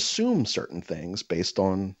you wouldn't assume certain things based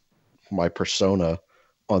on my persona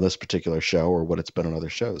on this particular show or what it's been on other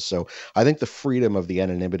shows. So I think the freedom of the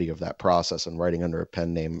anonymity of that process and writing under a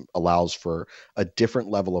pen name allows for a different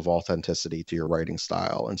level of authenticity to your writing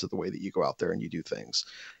style and to the way that you go out there and you do things.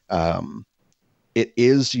 It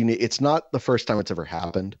is unique. It's not the first time it's ever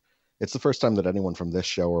happened. It's the first time that anyone from this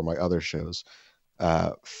show or my other shows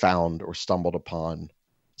found or stumbled upon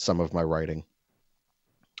some of my writing.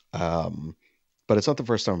 But it's not the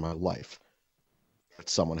first time in my life that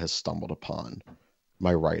someone has stumbled upon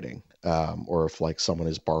my writing, or if like someone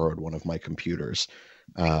has borrowed one of my computers.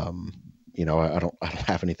 You know, I don't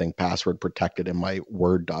have anything password protected in my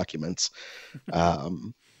Word documents.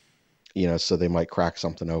 You know, so they might crack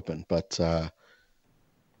something open, but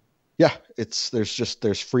yeah,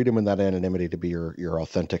 there's freedom in that anonymity to be your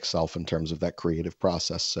authentic self in terms of that creative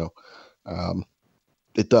process. So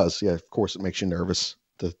it does, yeah, of course it makes you nervous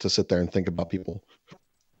to sit there and think about people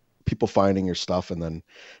finding your stuff and then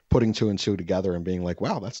putting two and two together and being like,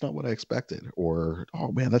 wow, that's not what I expected. Or,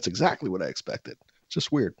 oh man, that's exactly what I expected. It's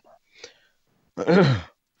just weird. I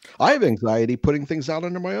have anxiety putting things out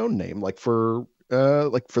under my own name, like for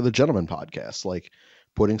the Gentleman podcast, like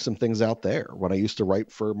putting some things out there when I used to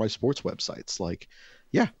write for my sports websites. Like,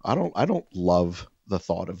 yeah, I don't love the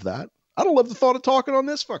thought of that. I don't love the thought of talking on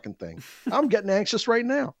this fucking thing. I'm getting anxious right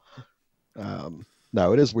now.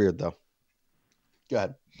 No, it is weird though. Go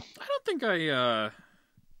ahead. I don't think I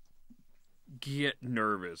get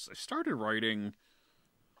nervous. I started writing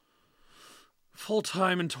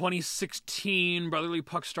full-time in 2016. Brotherly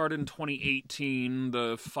Puck started in 2018.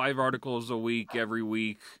 The 5 articles a week every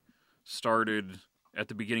week started at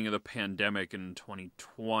the beginning of the pandemic in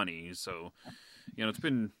 2020. So, you know, it's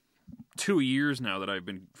been 2 years now that I've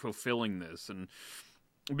been fulfilling this. And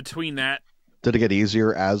between that... Did it get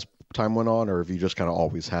easier as time went on, or have you just kind of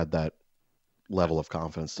always had that level of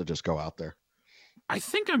confidence to just go out there? I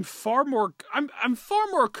think I'm far more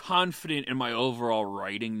confident in my overall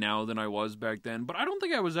writing now than I was back then, but I don't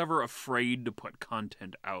think I was ever afraid to put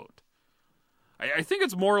content out. I think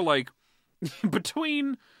it's more like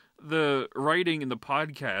between the writing and the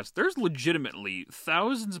podcast, there's legitimately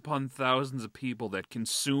thousands upon thousands of people that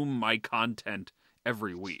consume my content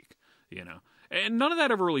every week, you know? And none of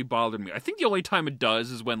that ever really bothered me. I think the only time it does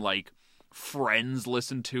is when, like, friends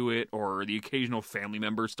listen to it or the occasional family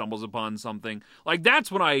member stumbles upon something. Like, that's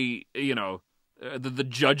when I, you know, the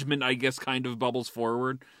judgment, I guess, kind of bubbles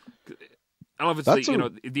forward. I don't know if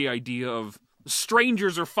it's the idea of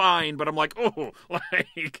strangers are fine, but I'm like, oh,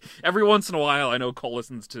 like, every once in a while I know Cole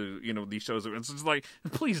listens to, you know, these shows, and it's just like,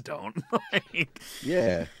 please don't. Like,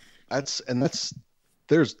 yeah,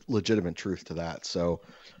 there's legitimate truth to that. So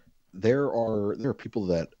there are people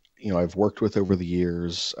that, you know, I've worked with over the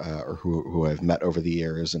years, or who I've met over the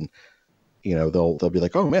years, and you know, they'll be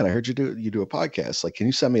like, "Oh man, I heard you do a podcast. Like, can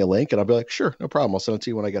you send me a link?" And I'll be like, "Sure, no problem. I'll send it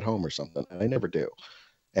to you when I get home or something." And I never do.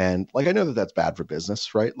 And like, I know that that's bad for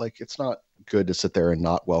business, right? Like, it's not good to sit there and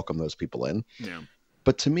not welcome those people in. Yeah.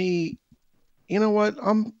 But to me, you know what?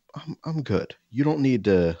 I'm good. You don't need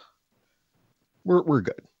to. We're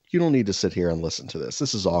good. You don't need to sit here and listen to this.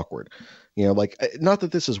 This is awkward. You know, like, not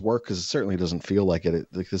that this is work, because it certainly doesn't feel like it.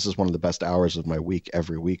 Like, this is one of the best hours of my week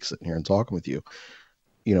every week, sitting here and talking with you,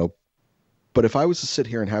 you know. But if I was to sit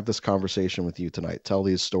here and have this conversation with you tonight, tell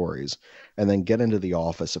these stories, and then get into the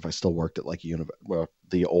office, if I still worked at like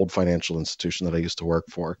the old financial institution that I used to work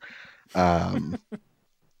for, and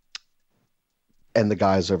the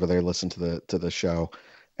guys over there listen to the show,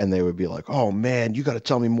 and they would be like, "Oh man, you got to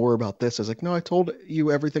tell me more about this." I was like, "No, I told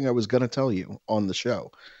you everything I was going to tell you on the show."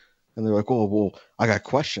 And they're like, well, I got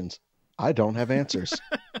questions. I don't have answers.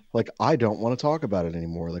 Like, I don't want to talk about it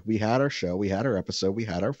anymore. Like, we had our show, we had our episode, we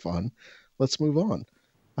had our fun. Let's move on.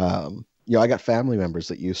 You know, I got family members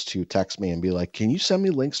that used to text me and be like, "Can you send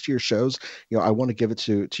me links to your shows? You know, I want to give it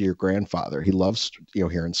to your grandfather. He loves, you know,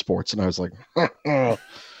 hearing sports." And I was like, I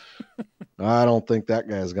don't think that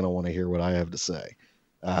guy's going to want to hear what I have to say.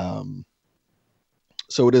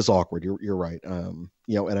 So it is awkward. You're right.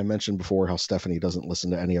 You know, and I mentioned before how Stephanie doesn't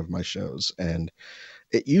listen to any of my shows, and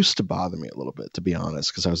it used to bother me a little bit, to be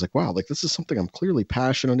honest, because I was like, wow, like, this is something I'm clearly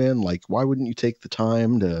passionate in. Like, why wouldn't you take the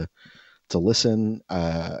time to listen?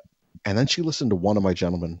 And then she listened to one of my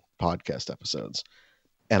Gentleman podcast episodes.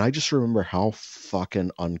 And I just remember how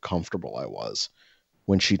fucking uncomfortable I was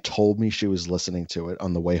when she told me she was listening to it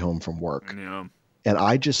on the way home from work. Yeah. And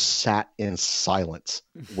I just sat in silence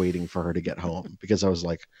waiting for her to get home because I was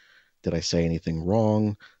like, did I say anything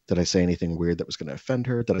wrong? Did I say anything weird that was going to offend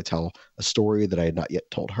her? Did I tell a story that I had not yet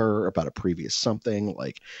told her about a previous something?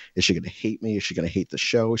 Like, is she going to hate me? Is she going to hate the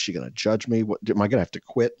show? Is she going to judge me? What am I going to have to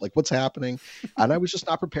quit? Like, what's happening? And I was just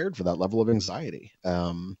not prepared for that level of anxiety.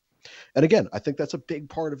 And again, I think that's a big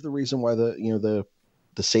part of the reason why the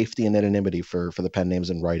safety and anonymity for the pen names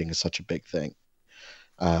and writing is such a big thing.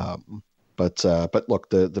 But look,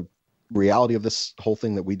 the reality of this whole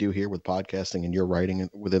thing that we do here with podcasting and your writing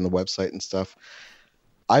within the website and stuff,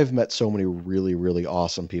 I've met so many really, really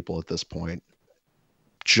awesome people at this point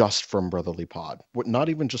just from Brotherly Pod. Not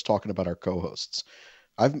even just talking about our co-hosts.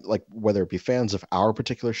 I've like, whether it be fans of our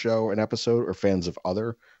particular show and episode or fans of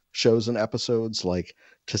other shows and episodes, like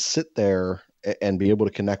to sit there and be able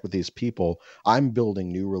to connect with these people, I'm building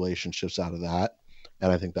new relationships out of that.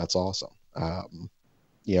 And I think that's awesome.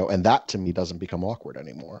 And that to me doesn't become awkward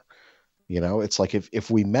anymore. It's like if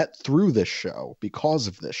we met through this show because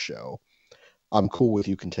of this show, I'm cool with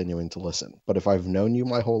you continuing to listen. But if I've known you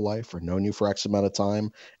my whole life or known you for X amount of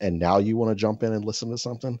time and now you want to jump in and listen to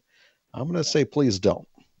something, I'm going to say, please don't.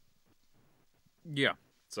 Yeah.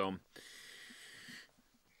 So,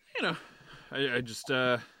 I just,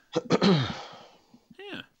 yeah.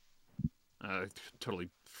 I totally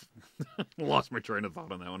lost my train of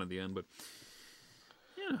thought on that one at the end, but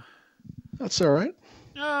yeah. That's all right.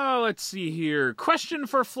 Oh, let's see here. Question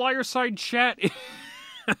for Flyerside Chat.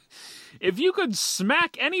 If you could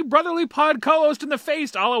smack any Brotherly Pod co-host in the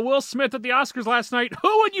face, a la Will Smith at the Oscars last night,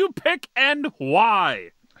 who would you pick and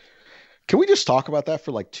why? Can we just talk about that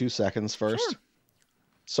for like 2 seconds first? Sure.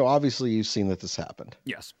 So obviously you've seen that this happened.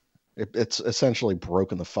 Yes. It's essentially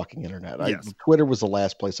broken the fucking internet. Yes. Twitter was the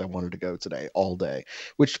last place I wanted to go today, all day,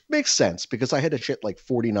 which makes sense because I had to shit like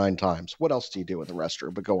 49 times. What else do you do in the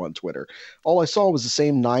restroom but go on Twitter? All I saw was the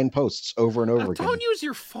same 9 posts over and over again. Don't use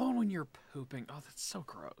your phone when you're pooping. Oh, that's so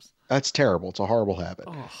gross. That's terrible. It's a horrible habit.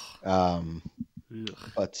 Oh.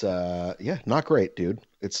 But yeah, not great, dude.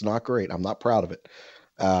 It's not great. I'm not proud of it.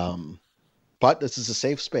 But this is a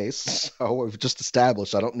safe space, so we've just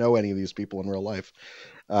established I don't know any of these people in real life.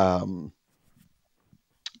 So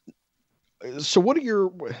what are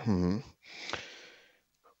your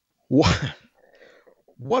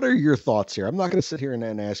what are your thoughts here? I'm not going to sit here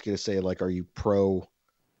and ask you to say, like, are you pro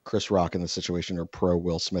Chris Rock in the situation or pro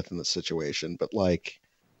Will Smith in the situation? But like,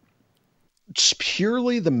 just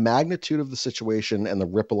purely the magnitude of the situation and the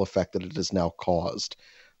ripple effect that it has now caused.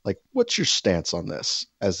 Like, what's your stance on this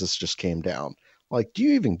as this just came down? Like, do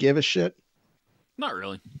you even give a shit? Not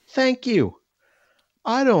really. Thank you.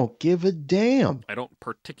 I don't give a damn. I don't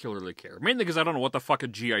particularly care. Mainly because I don't know what the fuck a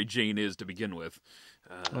G.I. Jane is to begin with.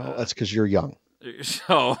 Well, that's because you're young.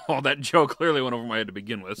 So that joke clearly went over my head to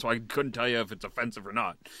begin with, so I couldn't tell you if it's offensive or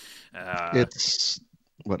not. It's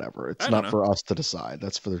whatever. It's not for us to decide.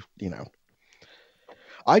 That's for,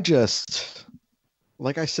 I just...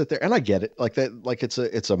 Like, I sit there and I get it, like that, like it's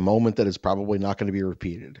a moment that is probably not going to be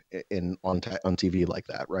repeated on TV like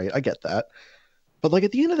that, right? I get that, but like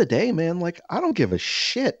at the end of the day, man, like I don't give a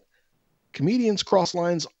shit. Comedians cross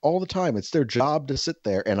lines all the time. It's their job to sit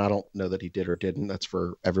there, and I don't know that he did or didn't. That's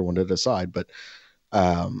for everyone to decide. But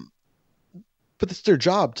it's their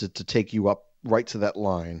job to take you up right to that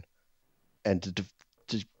line, and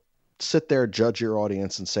to sit there, judge your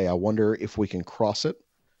audience, and say, I wonder if we can cross it,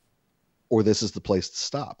 or this is the place to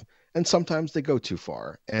stop. And sometimes they go too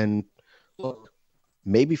far. And look,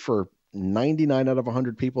 maybe for 99 out of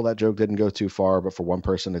 100 people, that joke didn't go too far, but for one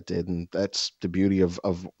person it did. And that's the beauty of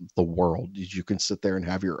the world. You can sit there and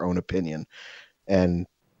have your own opinion. And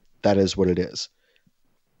that is what it is.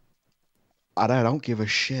 I don't give a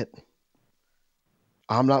shit.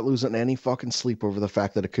 I'm not losing any fucking sleep over the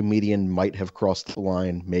fact that a comedian might have crossed the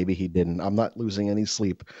line. Maybe he didn't. I'm not losing any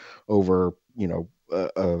sleep over,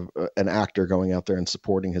 an actor going out there and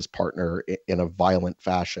supporting his partner in a violent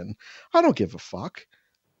fashion. I don't give a fuck.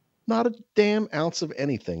 Not a damn ounce of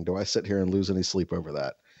anything do I sit here and lose any sleep over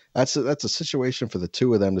that. That's a situation for the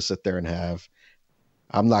two of them to sit there and have.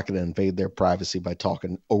 I'm not going to invade their privacy by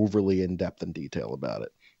talking overly in depth and detail about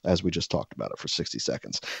it, as we just talked about it for 60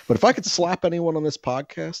 seconds. But if I could slap anyone on this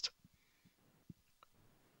podcast,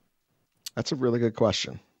 that's a really good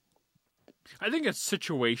question. I think it's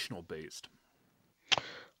situational based.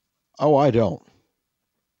 Oh, I don't.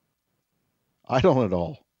 I don't at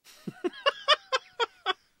all.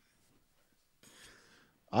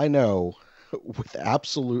 I know with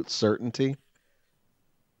absolute certainty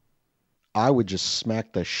I would just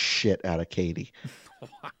smack the shit out of Katie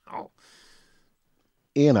Wow.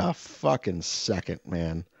 in a fucking second,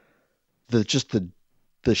 man.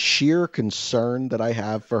 The sheer concern that I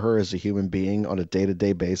have for her as a human being on a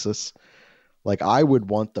day-to-day basis, like I would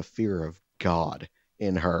want the fear of God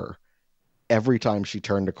in her every time she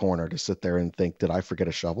turned a corner to sit there and think, did I forget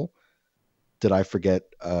a shovel? Did I forget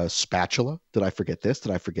a spatula? Did I forget this?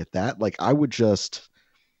 Did I forget that? Like I would just,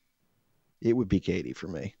 it would be Katie for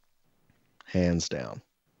me. Hands down.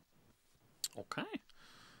 Okay.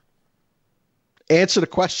 Answer the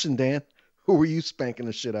question, Dan. Who were you spanking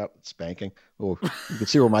the shit out? Spanking? Oh, you can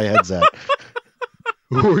see where my head's at.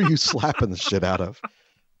 Who are you slapping the shit out of?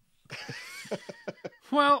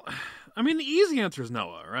 Well, I mean, the easy answer is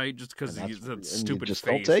Noah, right? Just because And he's that's- that and stupid you just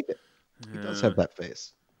face. don't take it. He does Yeah. have that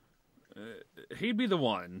face. He'd be the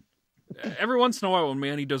one. Every once in a while, when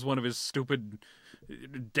man, he does one of his stupid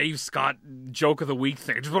Dave Scott joke of the week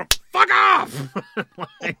thing. Just want to fuck off.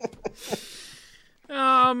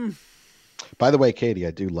 By the way, Katie,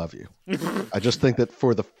 I do love you. I just think that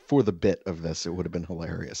for the bit of this, it would have been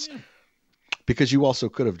hilarious. Yeah. Because you also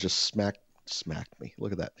could have just smacked me.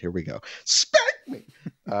 Look at that. Here we go. Smack me.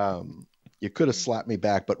 You could have slapped me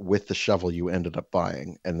back, but with the shovel you ended up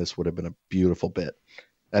buying, and this would have been a beautiful bit.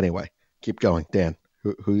 Anyway, keep going, Dan.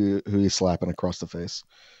 Who you slapping across the face?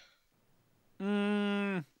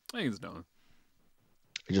 I think it's Noah.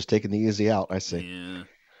 You're just taking the easy out. I see. Yeah.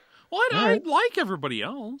 Well, I Alright. like everybody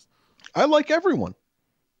else. I like everyone.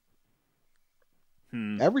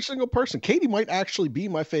 Hmm. Every single person. Katie might actually be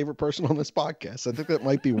my favorite person on this podcast. I think that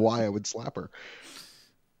might be why I would slap her.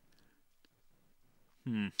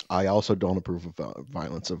 I also don't approve of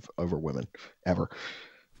violence over women ever.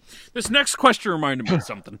 This next question reminded me of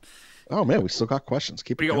something. Oh man, we still got questions.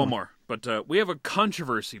 Keep We it got going. one more, but we have a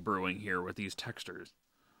controversy brewing here with these texters.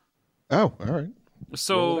 Oh, all right. Roll it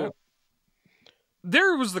So out.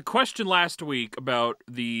 there was the question last week about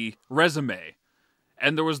the resume,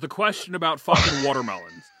 and there was the question about fucking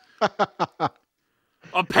watermelons.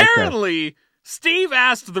 Apparently, Steve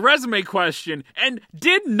asked the resume question and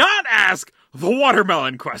did not ask the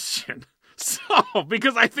watermelon question. So,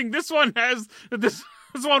 because I think this one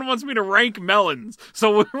wants me to rank melons.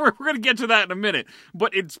 So we're going to get to that in a minute.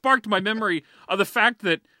 But it sparked my memory of the fact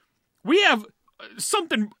that we have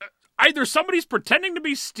something, either somebody's pretending to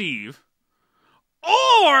be Steve,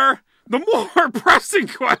 or the more pressing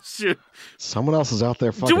question, Someone else is out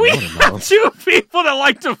there fucking do we watermelons. have 2 people that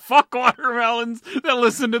like to fuck watermelons that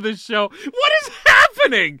listen to this show? What is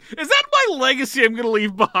happening? Is that my legacy I'm going to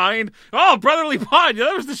leave behind? Oh, Brotherly Pod,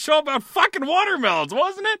 that was the show about fucking watermelons,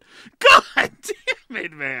 wasn't it? God damn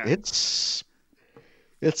it, man. It's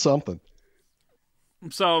something.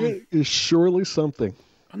 So, It is surely something.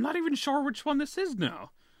 I'm not even sure which one this is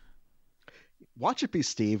now. Watch it be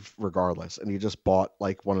Steve regardless, and you just bought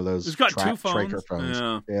like one of those He's got 2 Traeger phones.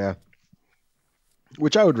 phones. Yeah. Yeah.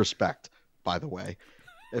 Which I would respect, by the way.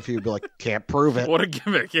 If you'd be like, can't prove it. What a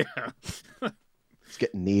gimmick, yeah. Let's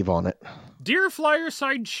get Neve on it. Dear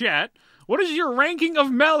Flyerside Chat, what is your ranking of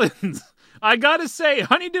melons? I gotta say,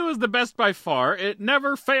 Honeydew is the best by far. It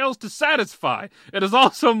never fails to satisfy. It is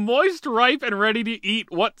also moist, ripe, and ready to eat.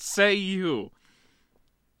 What say you?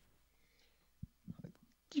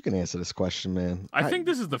 You can answer this question, man. I think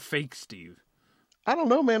this is the fake Steve. I don't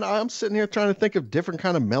know, man. I'm sitting here trying to think of different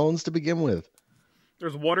kind of melons to begin with.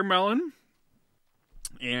 There's watermelon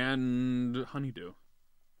and honeydew.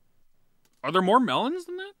 Are there more melons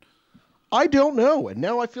than that? I don't know. And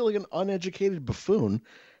now I feel like an uneducated buffoon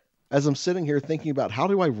as I'm sitting here thinking about how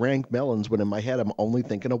do I rank melons when in my head I'm only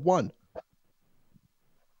thinking of one.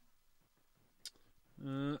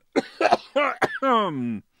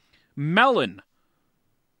 Melon.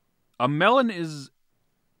 A melon is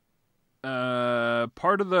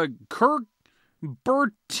part of the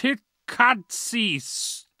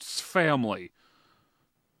Cucurbitaceae family.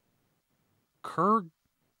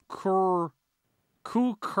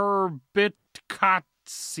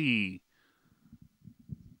 Cucurbitaceae.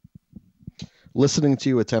 Listening to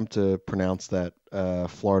you attempt to pronounce that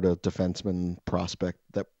Florida defenseman prospect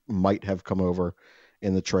that might have come over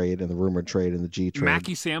in the trade, in the rumored trade, in the G trade.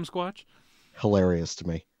 Mackie Sam Squatch? Hilarious to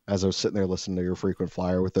me as I was sitting there listening to your frequent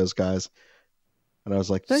flyer with those guys. And I was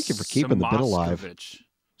like, thank you for keeping the bit alive.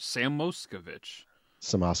 Sam Moskovich.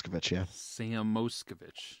 Samoskovich, yeah. Sam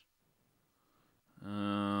Moskovich.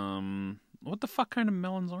 What the fuck kind of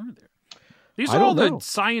melons are there? These I are all don't the know.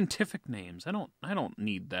 scientific names. I don't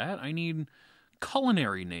need that. I need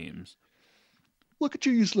culinary names. Look at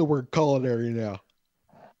you using the word culinary now.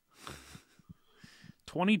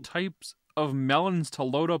 20 types of melons to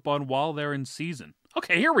load up on while they're in season.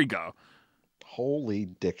 Okay, here we go. Holy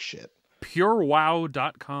dick shit.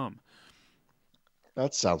 purewow.com.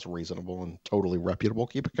 That sounds reasonable and totally reputable.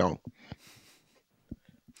 Keep it going.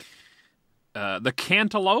 The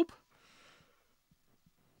cantaloupe,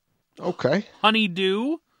 Okay.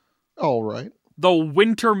 honeydew, All right. the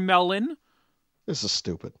winter melon, This is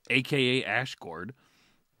stupid. aka ashgourd.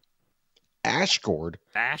 Ashgourd.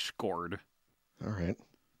 Ashgourd. All right.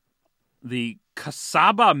 The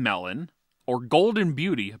cassava melon, or golden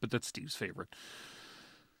beauty, but that's Steve's favorite.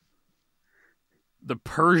 The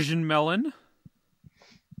Persian melon.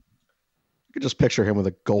 You could just picture him with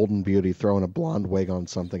a golden beauty throwing a blonde wig on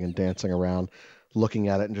something and dancing around, looking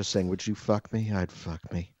at it and just saying, "Would you fuck me? I'd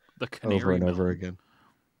fuck me." The canary Over and melon. over again.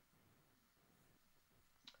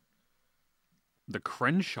 The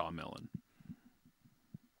Crenshaw melon.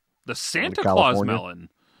 The Santa California. Claus melon.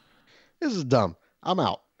 This is dumb. I'm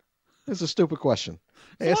out. This is a stupid question.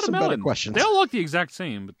 There's a Ask lot some of better melons. questions. They all look the exact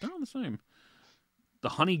same, but they're not the same. The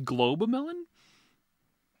honey globe melon?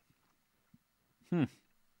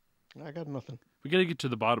 I got nothing. We gotta get to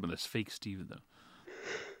the bottom of this fake Steve, though.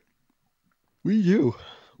 We do.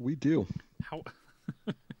 We do. How?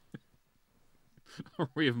 Or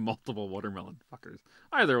we have multiple watermelon fuckers.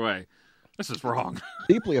 Either way, this is wrong.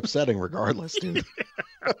 Deeply upsetting regardless, dude.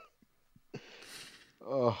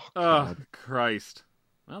 Oh, God. Oh, Christ.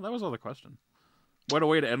 Well, that was all the question. What a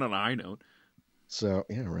way to end on a high note. So,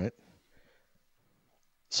 yeah, right.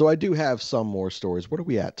 So I do have some more stories. What are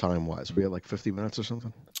we at time-wise? We at like 50 minutes or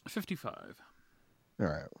something? 55. All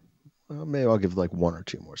right. Well, maybe I'll give like one or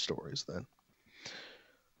two more stories then.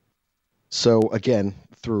 So again,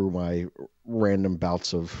 through my random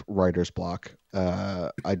bouts of writer's block,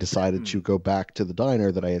 I decided to go back to the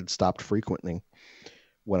diner that I had stopped frequenting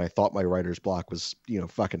when I thought my writer's block was,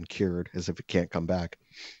 fucking cured, as if it can't come back.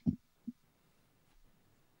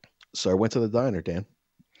 So I went to the diner, Dan,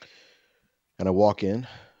 and I walk in,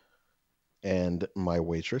 and my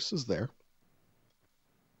waitress is there.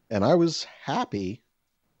 And I was happy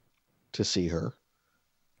to see her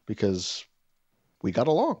because we got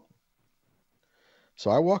along. So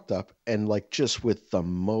I walked up and just with the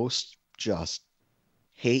most just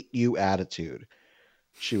hate you attitude,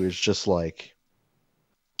 she was just like,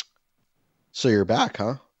 "So you're back,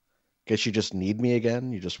 huh? Guess you just need me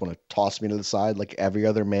again? You just want to toss me to the side like every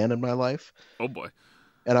other man in my life?" Oh, boy.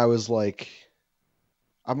 And I was like,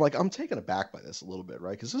 I'm taken aback by this a little bit,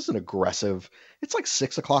 right? Because this is an aggressive, it's like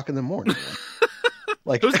 6 o'clock in the morning.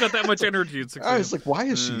 Like, Who's got that much energy at 6 I was like, why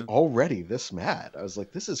is she Mm. already this mad? I was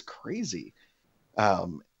like, this is crazy.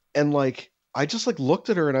 And I just looked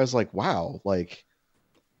at her and I was like, wow,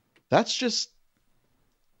 that's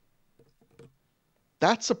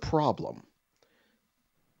a problem.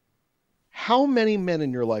 How many men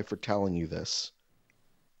in your life are telling you this?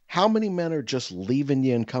 How many men are just leaving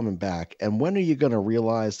you and coming back? And when are you going to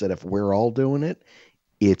realize that if we're all doing it,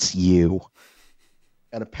 it's you?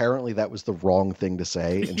 And apparently that was the wrong thing to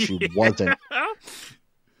say. And she wasn't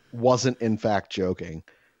in fact joking.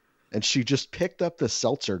 And she just picked up the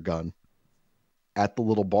seltzer gun at the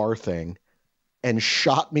little bar thing and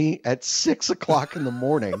shot me at 6 o'clock in the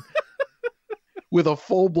morning with a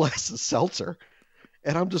full blast of seltzer.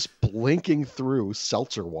 And I'm just blinking through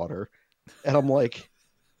seltzer water. And I'm like,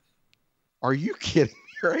 are you kidding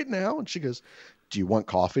me right now? And she goes, do you want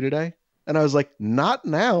coffee today? And I was like, not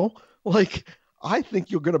now. I think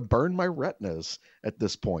you're going to burn my retinas at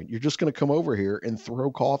this point. You're just going to come over here and throw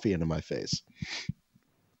coffee into my face.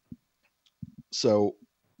 So,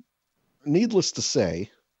 needless to say,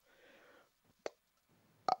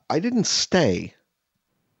 I didn't stay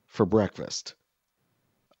for breakfast.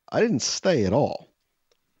 I didn't stay at all.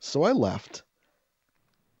 So I left.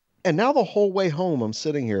 And now the whole way home, I'm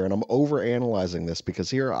sitting here and I'm overanalyzing this because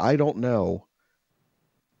here I don't know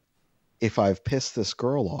if I've pissed this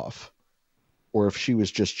girl off or if she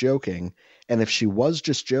was just joking. And if she was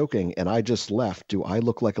just joking and I just left, do I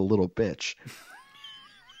look like a little bitch?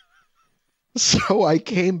 So I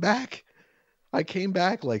came back. I came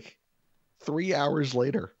back 3 hours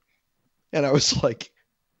later. And I was like,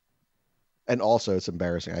 and also it's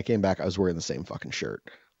embarrassing. I came back, I was wearing the same fucking shirt.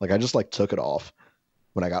 I just took it off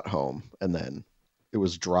when I got home, and then it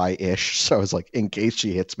was dry-ish. So I was like, in case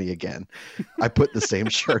she hits me again, I put the same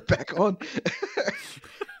shirt back on.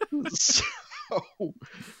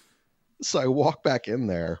 So I walked back in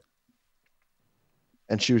there,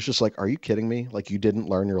 and she was just like, are you kidding me? You didn't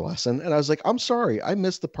learn your lesson? And I was like, I'm sorry. I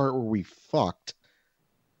missed the part where we fucked.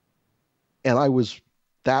 And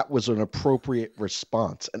that was an appropriate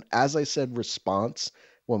response. And as I said response,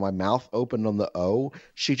 when my mouth opened on the O,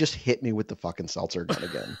 she just hit me with the fucking seltzer gun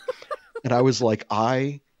again. And I was like,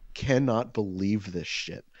 I cannot believe this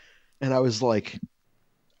shit. And I was like,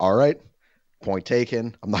 all right, Point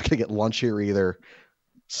taken. I'm not gonna get lunch here either.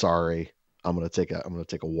 Sorry. I'm gonna take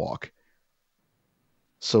a walk.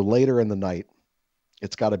 So later in the night,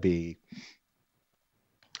 it's got to be,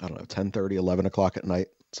 I don't know, 10:30, 11 o'clock at night,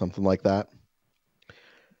 something like that.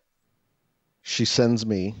 She sends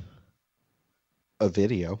me a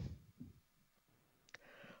video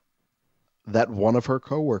that one of her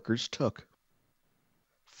coworkers took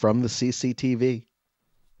from the CCTV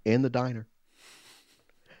in the diner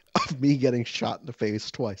of me getting shot in the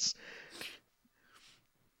face twice.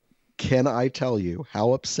 Can I tell you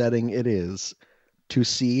how upsetting it is to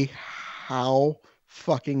see how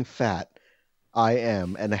fucking fat I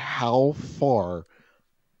am and how far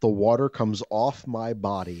the water comes off my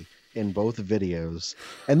body in both videos?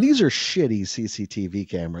 And these are shitty CCTV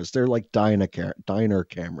cameras. They're like diner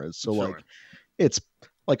cameras. So Sure. like, it's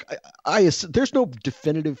like, there's no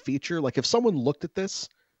definitive feature. Like if someone looked at this,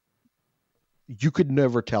 you could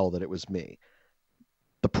never tell that it was me.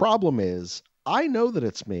 The problem is I know that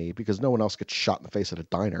it's me because no one else gets shot in the face at a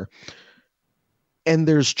diner. And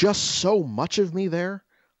there's just so much of me there.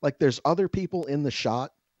 Like there's other people in the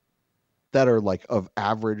shot that are like of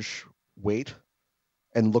average weight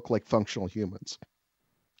and look like functional humans.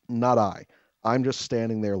 Not I. I'm just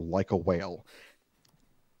standing there like a whale.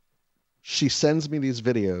 She sends me these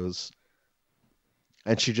videos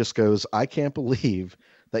and she just goes, I can't believe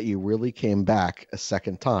that you really came back a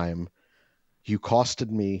second time. You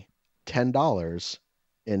costed me $10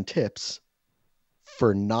 in tips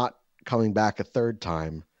for not coming back a third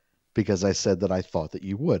time because I said that I thought that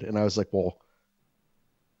you would. And I was like, well,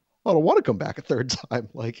 I don't want to come back a third time.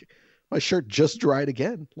 Like my shirt just dried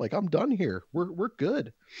again. Like I'm done here. We're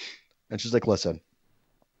good. And she's like, listen,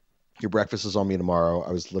 your breakfast is on me tomorrow.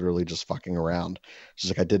 I was literally just fucking around. She's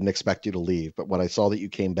like, I didn't expect you to leave, but when I saw that you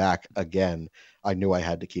came back again, I knew I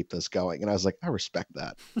had to keep this going. And I was like, I respect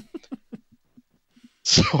that.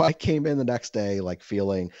 So I came in the next day, like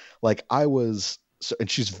feeling like I was, and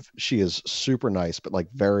she is super nice, but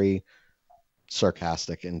like very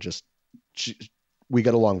sarcastic and just, we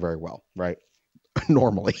get along very well, right?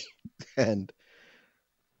 Normally. And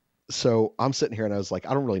so I'm sitting here and I was like,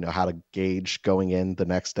 I don't really know how to gauge going in the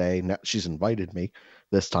next day. She's invited me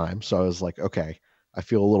this time. So I was like, okay, I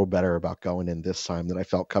feel a little better about going in this time than I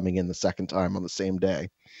felt coming in the second time on the same day.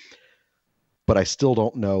 But I still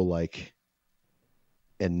don't know like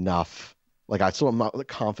enough. Like I still am not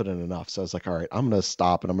confident enough. So I was like, all right, I'm going to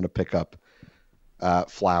stop and I'm going to pick up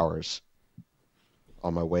flowers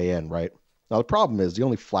on my way in, right? Now the problem is the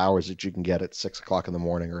only flowers that you can get at 6 o'clock in the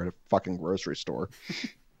morning are at a fucking grocery store.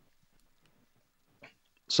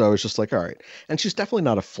 So I was just like, all right. And she's definitely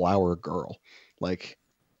not a flower girl, like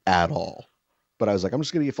at all. But I was like, I'm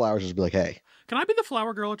just going to get flowers and just be like, hey. Can I be the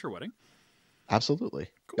flower girl at your wedding? Absolutely.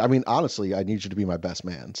 Cool. I mean, honestly, I need you to be my best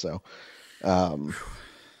man. So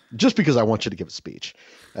just because I want you to give a speech.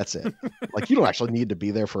 That's it. Like you don't actually need to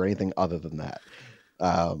be there for anything other than that.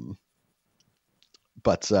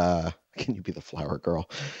 But can you be the flower girl?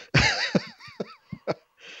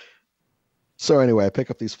 So anyway, I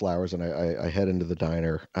pick up these flowers and I head into the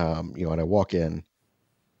diner, and I walk in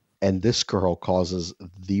and this girl causes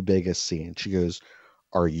the biggest scene. She goes,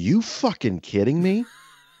 are you fucking kidding me?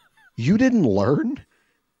 You didn't learn?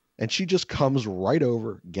 And she just comes right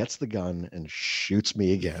over, gets the gun and shoots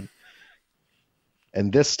me again.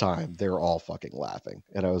 And this time they're all fucking laughing.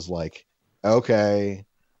 And I was like, okay.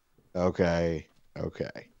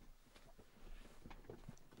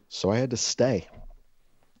 So I had to stay.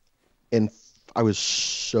 And I was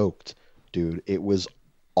soaked, dude. It was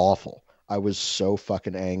awful. I was so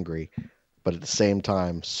fucking angry, but at the same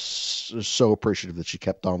time, so appreciative that she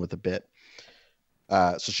kept on with the bit.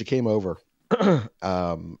 So she came over,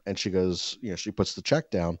 and she goes, she puts the check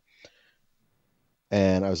down,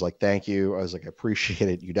 and I was like, thank you. I was like, I appreciate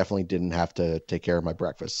it. You definitely didn't have to take care of my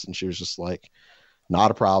breakfast. And she was just like,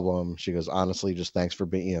 not a problem. She goes, honestly, just thanks for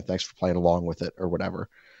being, thanks for playing along with it or whatever.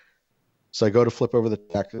 So I go to flip over the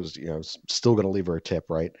check. It was, still going to leave her a tip,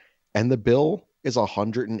 right? And the bill is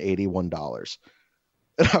 $181.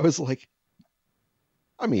 And I was like,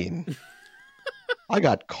 I mean, I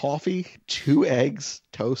got coffee, 2 eggs,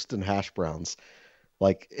 toast, and hash browns.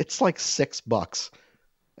 Like, it's like $6.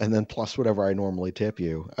 And then plus whatever I normally tip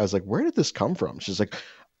you. I was like, where did this come from? She's like,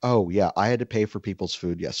 oh, yeah, I had to pay for people's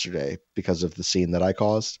food yesterday because of the scene that I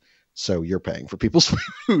caused. So you're paying for people's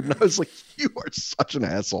food. And I was like, you are such an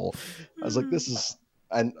asshole. I was like,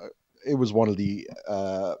 and it was one of the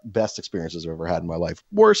best experiences I've ever had in my life.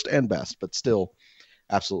 Worst and best, but still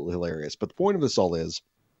absolutely hilarious. But the point of this all is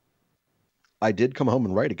I did come home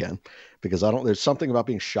and write again because there's something about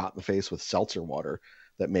being shot in the face with seltzer water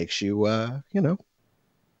that makes you,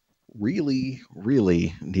 really,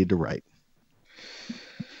 really need to write.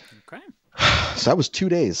 Okay. So that was 2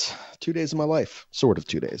 days. 2 days of my life. Sort of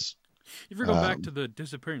 2 days. You ever go back to the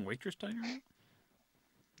disappearing waitress diner?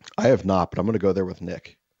 I have not, but I'm going to go there with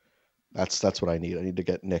Nick. That's what I need. I need to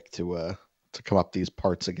get Nick to come up these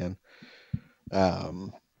parts again.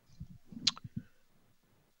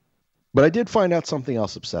 But I did find out something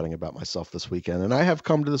else upsetting about myself this weekend, and I have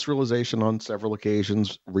come to this realization on several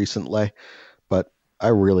occasions recently, but I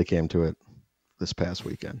really came to it this past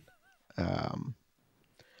weekend. I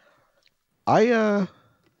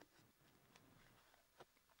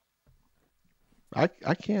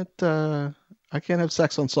can't have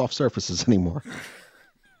sex on soft surfaces anymore.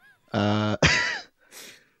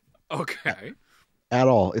 Okay. At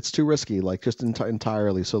all. It's too risky, like just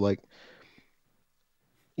entirely. So like,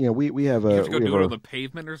 you know, we have You have to go do it on the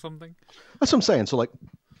pavement or something? That's what I'm saying. So like,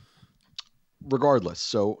 regardless,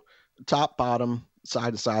 so top, bottom,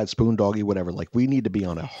 side to side, spoon doggy, whatever, like we need to be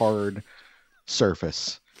on a hard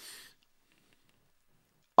surface.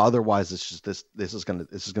 Otherwise, it's just this is gonna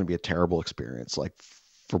be a terrible experience, like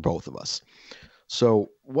for both of us.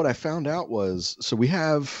 So what I found out was, so we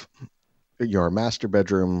have, you know, our master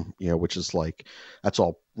bedroom, you know, which is like, that's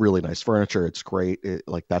all really nice furniture. It's great.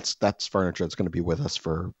 Like that's furniture that's going to be with us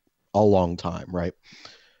for a long time, right?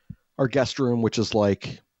 Our guest room, which is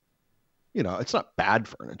like, you know, it's not bad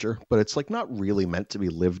furniture, but it's like not really meant to be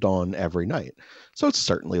lived on every night. So it's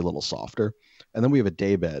certainly a little softer. And then we have a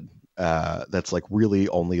day bed that's like really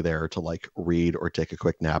only there to like read or take a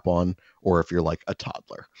quick nap on, or if you're like a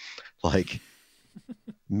toddler, like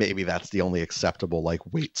maybe that's the only acceptable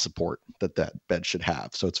like weight support that bed should have.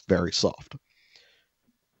 So it's very soft.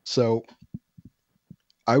 So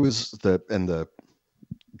I was in the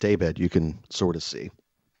day bed, you can sort of see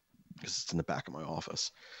because it's in the back of my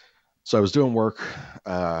office. So I was doing work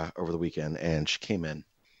over the weekend, and she came in,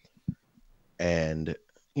 and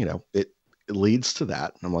you know, it leads to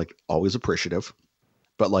that. And I'm like always appreciative,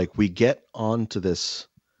 but like we get onto this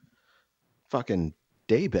fucking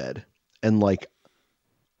day bed, and like,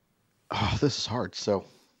 oh, this is hard. So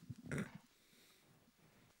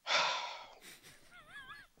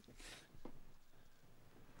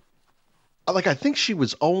like, I think she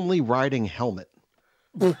was only riding helmet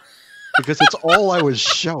because it's all I was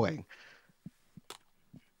showing.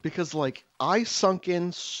 Because like I sunk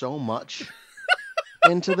in so much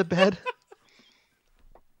into the bed,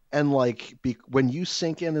 and like when you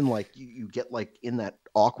sink in and like you get like in that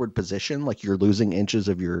awkward position, like you're losing inches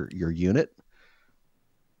of your unit,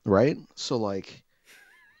 right? So like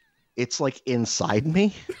it's like inside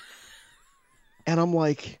me, and I'm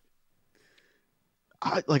like,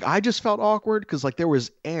 I just felt awkward because like there was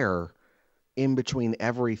air in between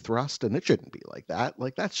every thrust, and it shouldn't be like that.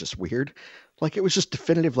 Like that's just weird. Like it was just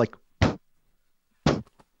definitive, like, and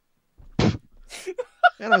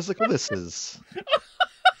I was like, well, this is,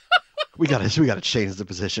 we gotta change the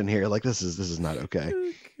position here. Like this is not okay.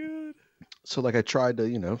 Oh, God. So like I tried to,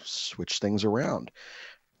 you know, switch things around,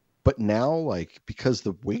 but now like because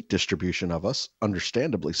the weight distribution of us,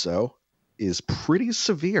 understandably so, is pretty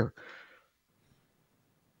severe.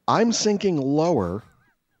 I'm sinking lower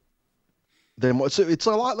than what, so it's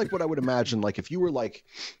a lot like what I would imagine, like if you were like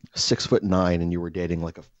 6'9" and you were dating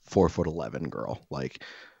like a 4'11" girl, like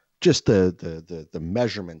just the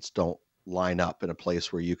measurements don't line up in a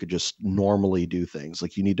place where you could just normally do things.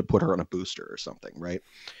 Like you need to put her on a booster or something, right?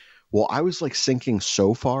 Well, I was like sinking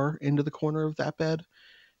so far into the corner of that bed,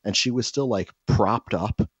 and she was still like propped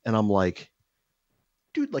up, and I'm like,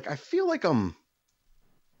 dude, like I feel like I'm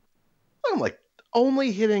like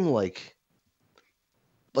only hitting like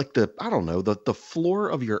the, I don't know, the floor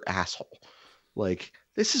of your asshole. Like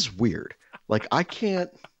this is weird. Like I can't,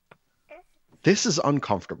 this is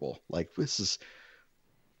uncomfortable. Like this is,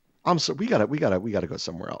 we gotta go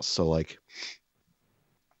somewhere else. So like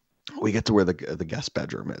we get to where the guest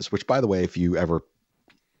bedroom is, which by the way, if you ever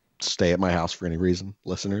stay at my house for any reason,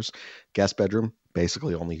 listeners, guest bedroom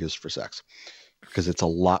basically only used for sex because it's a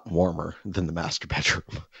lot warmer than the master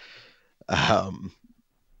bedroom.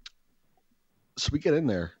 So we get in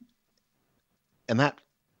there, and that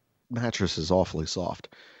mattress is awfully soft.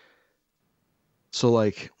 So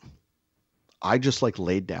like, I just like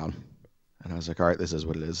laid down, and I was like, all right, this is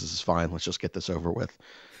what it is. This is fine. Let's just get this over with.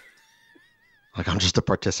 Like, I'm just a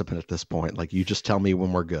participant at this point. Like, you just tell me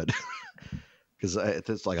when we're good. Because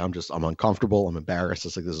it's like, I'm uncomfortable. I'm embarrassed.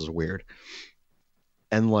 It's like, this is weird.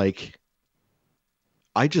 And like,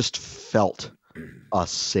 I just felt us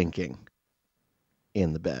sinking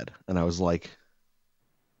in the bed. And I was like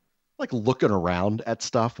looking around at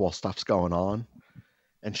stuff while stuff's going on.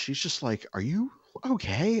 And she's just like, are you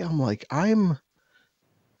okay? I'm like, I'm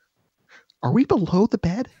are we below the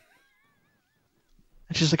bed?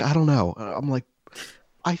 And she's like, I don't know. I'm like,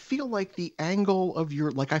 I feel like the angle of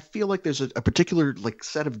your, like, I feel like there's a particular like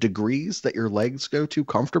set of degrees that your legs go to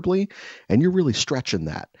comfortably, and you're really stretching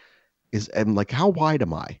that. And like, how wide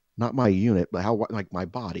am I? Not my unit, but like my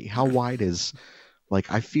body. How wide is,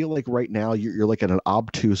 like, I feel like right now you're like at an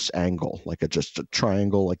obtuse angle, like just a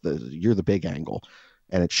triangle, like you're the big angle.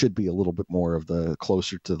 And it should be a little bit more of the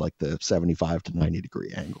closer to like the 75 to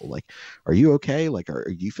 90-degree angle. Like, are you okay? Like,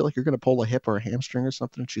 you feel like you're going to pull a hip or a hamstring or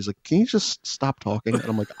something? And she's like, can you just stop talking? And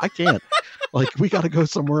I'm like, I can't. Like, we got to go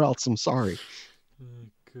somewhere else. I'm sorry. Oh,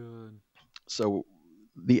 God. So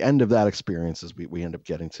the end of that experience is we end up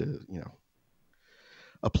getting to,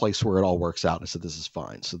 a place where it all works out. And I said, this is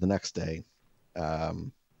fine. So the next day,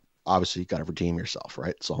 obviously you got to redeem yourself,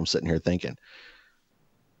 right? So I'm sitting here thinking.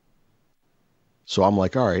 So I'm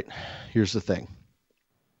like, all right, here's the thing.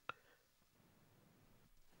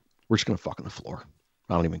 We're just going to fuck on the floor.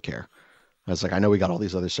 I don't even care. I was like, I know we got all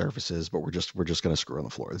these other surfaces, but we're just going to screw on the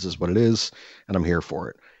floor. This is what it is, and I'm here for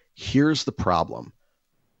it. Here's the problem.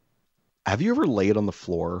 Have you ever laid on the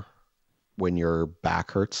floor when your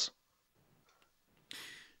back hurts?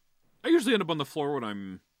 I usually end up on the floor when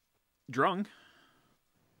I'm drunk.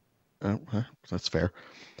 Oh, that's fair.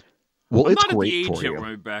 Well, I'm it's not great at the for age yet you. where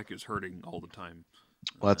my back is hurting all the time.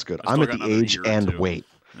 Well, that's good. I I'm still at got the another age year or and two. weight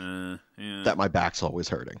Yeah. that my back's always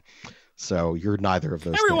hurting. So you're neither of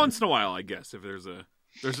those Every things. once in a while, I guess, if there's an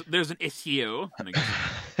issue, and I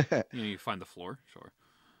guess, you find the floor. Sure.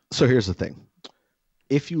 So here's the thing.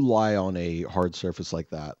 If you lie on a hard surface like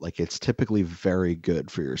that, like, it's typically very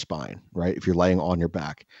good for your spine, right? If you're laying on your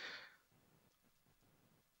back.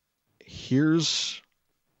 Here's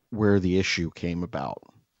where the issue came about.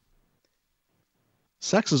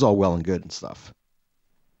 Sex is all well and good and stuff.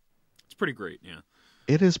 It's pretty great, yeah.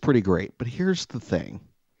 It is pretty great, but here's the thing.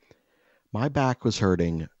 My back was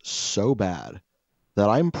hurting so bad that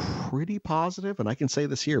I'm pretty positive, and I can say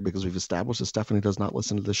this here because we've established that Stephanie does not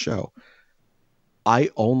listen to the show. I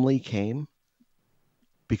only came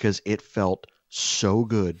because it felt so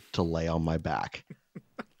good to lay on my back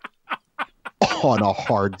on a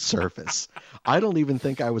hard surface. I don't even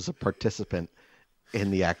think I was a participant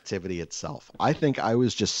in the activity itself. I think I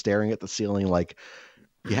was just staring at the ceiling like,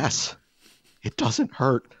 yes, it doesn't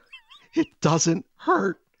hurt. It doesn't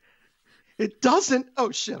hurt. It doesn't.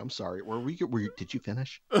 Oh shit! I'm sorry. Did you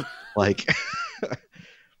finish? Like,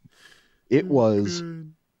 it was.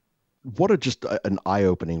 What an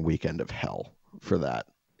eye-opening weekend of hell for that.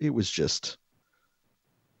 It was just.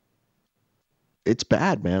 It's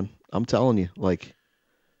bad, man. I'm telling you. Like,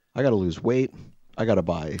 I got to lose weight. I got to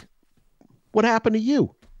buy. What happened to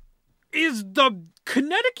you? Is the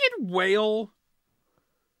Connecticut whale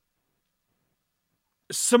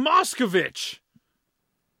Samoskovich?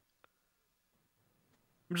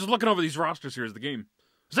 I'm just looking over these rosters here as the game.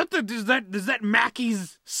 Is that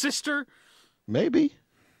Mackie's sister? Maybe.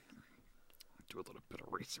 Do a little bit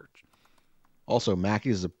of research. Also, Mackie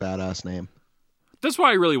is a badass name. That's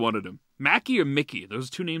why I really wanted him. Mackie or Mickey. Those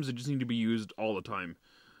two names that just need to be used all the time.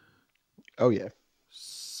 Oh, yeah.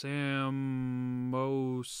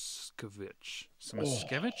 Samoskovich.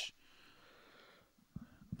 Samoskevich?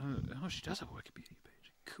 Oh, she does have a Wikipedia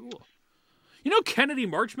page. Cool. You know Kennedy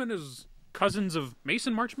Marchman is cousins of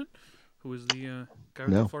Mason Marchman, who is the guy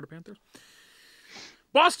with the Florida Panthers.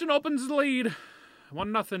 Boston opens the lead.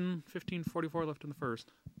 1-0. 15:44 left in the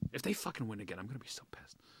first. If they fucking win again, I'm going to be so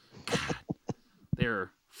pissed. God.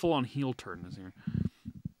 They're full on heel turn this year.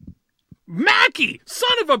 Mackie!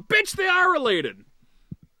 Son of a bitch, they are related.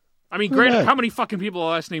 I mean, granted, how many fucking people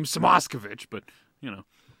are last name Samoskovich, but,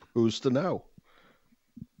 Who's to know?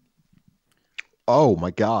 Oh,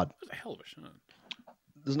 my God. That's a hell of a shot.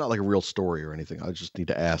 This is not like a real story or anything. I just need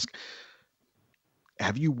to ask.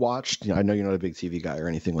 Have you watched, I know you're not a big TV guy or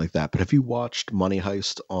anything like that, but have you watched Money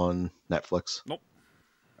Heist on Netflix? Nope.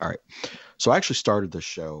 All right. So I actually started this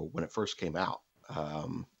show when it first came out.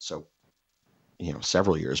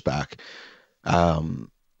 Several years back. And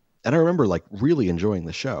I remember like really enjoying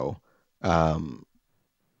the show.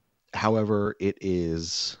 However,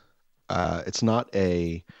 it's not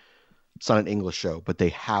an English show, but they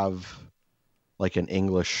have like an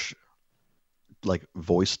English like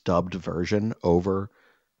voice dubbed version over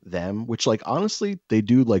them, which like honestly they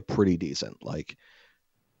do like pretty decent. Like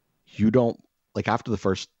you don't like after the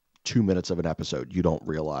first 2 minutes of an episode, you don't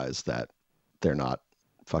realize that they're not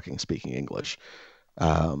fucking speaking English.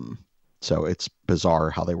 So it's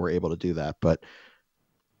bizarre how they were able to do that, but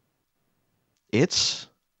it's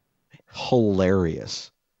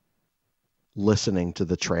hilarious listening to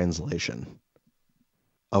the translation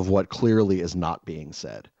of what clearly is not being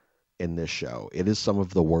said. in this show. It is some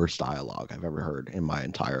of the worst dialogue I've ever heard in my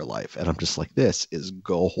entire life. And I'm just like, this is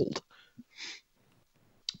gold.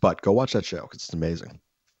 But go watch that show because it's amazing.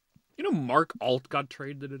 You know, Mark Alt got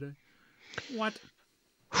traded today. What?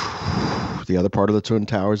 The other part of the Twin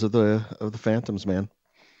Towers of the Phantoms, man.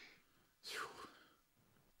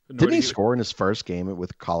 Didn't he score in his first game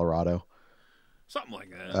with Colorado? Something like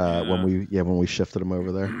that. When we shifted him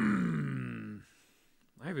over there.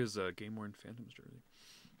 I have his game worn Phantoms jersey.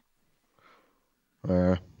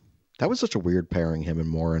 That was such a weird pairing, him and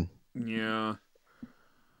Morin. Yeah.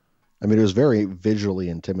 I mean, it was very visually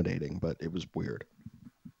intimidating, but it was weird.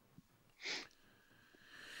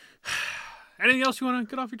 Anything else you want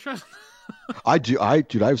to get off your chest? I do. I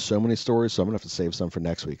have so many stories, so I'm going to have to save some for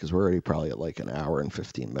next week because we're already probably at like an hour and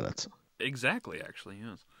 15 minutes. Exactly, actually,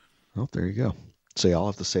 yes. Well, there you go. So yeah, I'll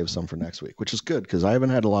have to save some for next week, which is good because I haven't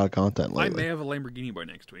had a lot of content lately. I may have a Lamborghini by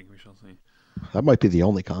next week. We shall see. That might be the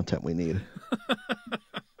only content we need.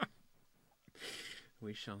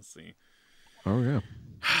 We shall see. Oh, yeah.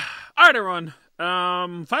 All right, everyone.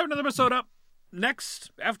 5 another episode up.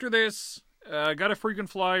 Next, after this, got a freaking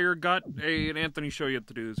flyer, got an Anthony show yet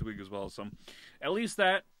to do this week as well. So, at least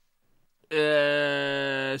that.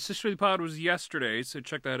 Sisterly Pod was yesterday, so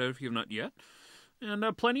check that out if you have not yet.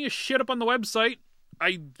 And plenty of shit up on the website.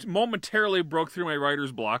 I momentarily broke through my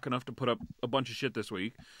writer's block enough to put up a bunch of shit this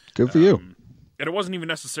week. Good for you. And it wasn't even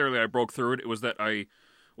necessarily I broke through it. It was that I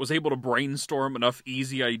was able to brainstorm enough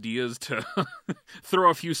easy ideas to throw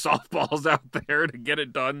a few softballs out there to get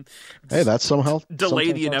it done. Hey, that's somehow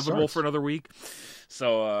delay the inevitable for another week.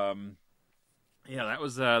 So, yeah, that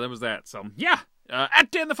was that. So, yeah. At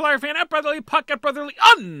Dan the Flyer Fan, at Brotherly Puck, at Brotherly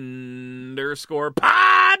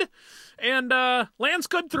 _pod, and Lance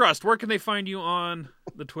Goodthrust. Where can they find you on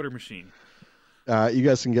the Twitter machine? You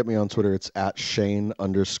guys can get me on Twitter. It's at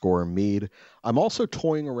Shane_Mead. I'm also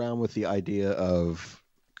toying around with the idea of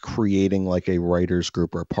creating like a writers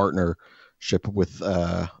group or a partnership with,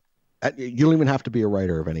 you don't even have to be a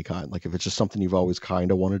writer of any kind. Like if it's just something you've always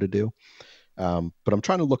kind of wanted to do. But I'm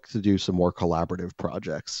trying to look to do some more collaborative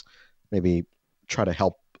projects, maybe try to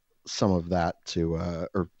help some of that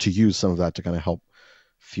or to use some of that to kind of help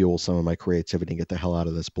fuel some of my creativity and get the hell out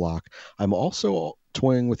of this block. I'm also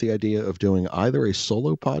toying with the idea of doing either a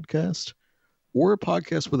solo podcast or a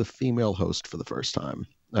podcast with a female host for the first time,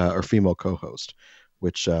 or female co-host,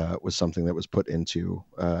 which was something that was put into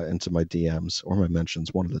my DMs or my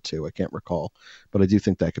mentions, one of the two. I can't recall, but I do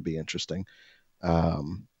think that could be interesting.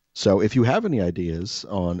 So if you have any ideas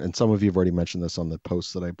and some of you have already mentioned this on the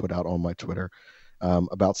post that I put out on my Twitter,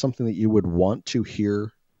 about something that you would want to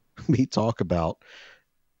hear me talk about,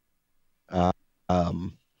 I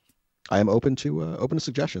am open to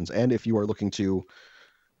suggestions. And if you are looking to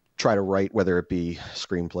try to write, whether it be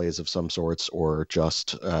screenplays of some sorts or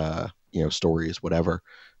just stories, whatever,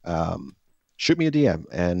 shoot me a DM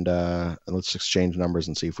and let's exchange numbers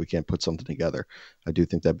and see if we can't put something together. I do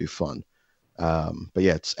think that'd be fun. But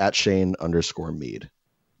yeah, it's at Shane_Mead.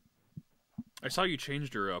 I saw you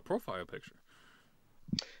changed your profile picture.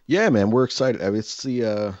 Yeah, man, we're excited. I mean, it's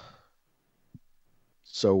the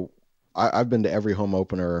so I've been to every home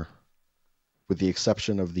opener with the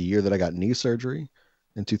exception of the year that I got knee surgery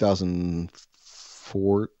in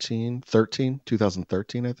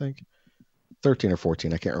 2013, I think. 13 or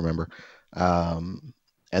 14, I can't remember.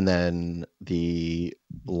 And then the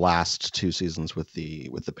last 2 seasons with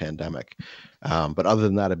the pandemic. But other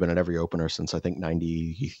than that, I've been at every opener since I think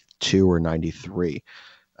 92 or 93.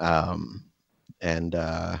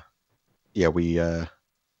 Yeah, we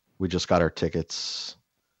just got our tickets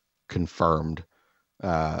confirmed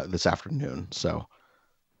this afternoon. So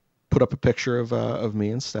put up a picture of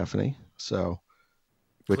me and Stephanie. So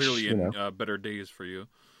clearly in better days for you.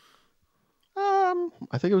 I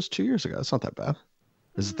think it was 2 years ago. That's not that bad.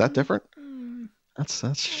 Is it that different? That's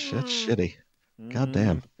shitty. God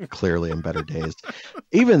damn. Clearly in better days.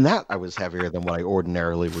 Even that I was heavier than what I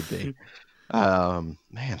ordinarily would be. Man,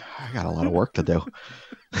 I got a lot of work to do.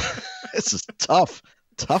 This is tough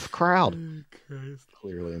crowd.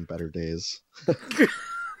 Clearly in better days.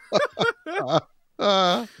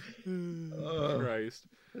 Christ.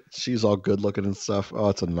 She's all good looking and stuff. Oh,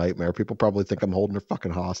 it's a nightmare. People probably think I'm holding her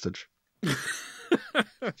fucking hostage.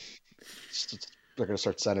 They're gonna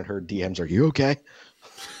start sending her DMs. Are you okay?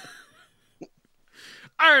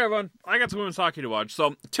 All right, everyone. I got some women's hockey to watch.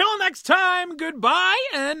 So, till next time, goodbye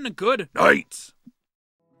and good night.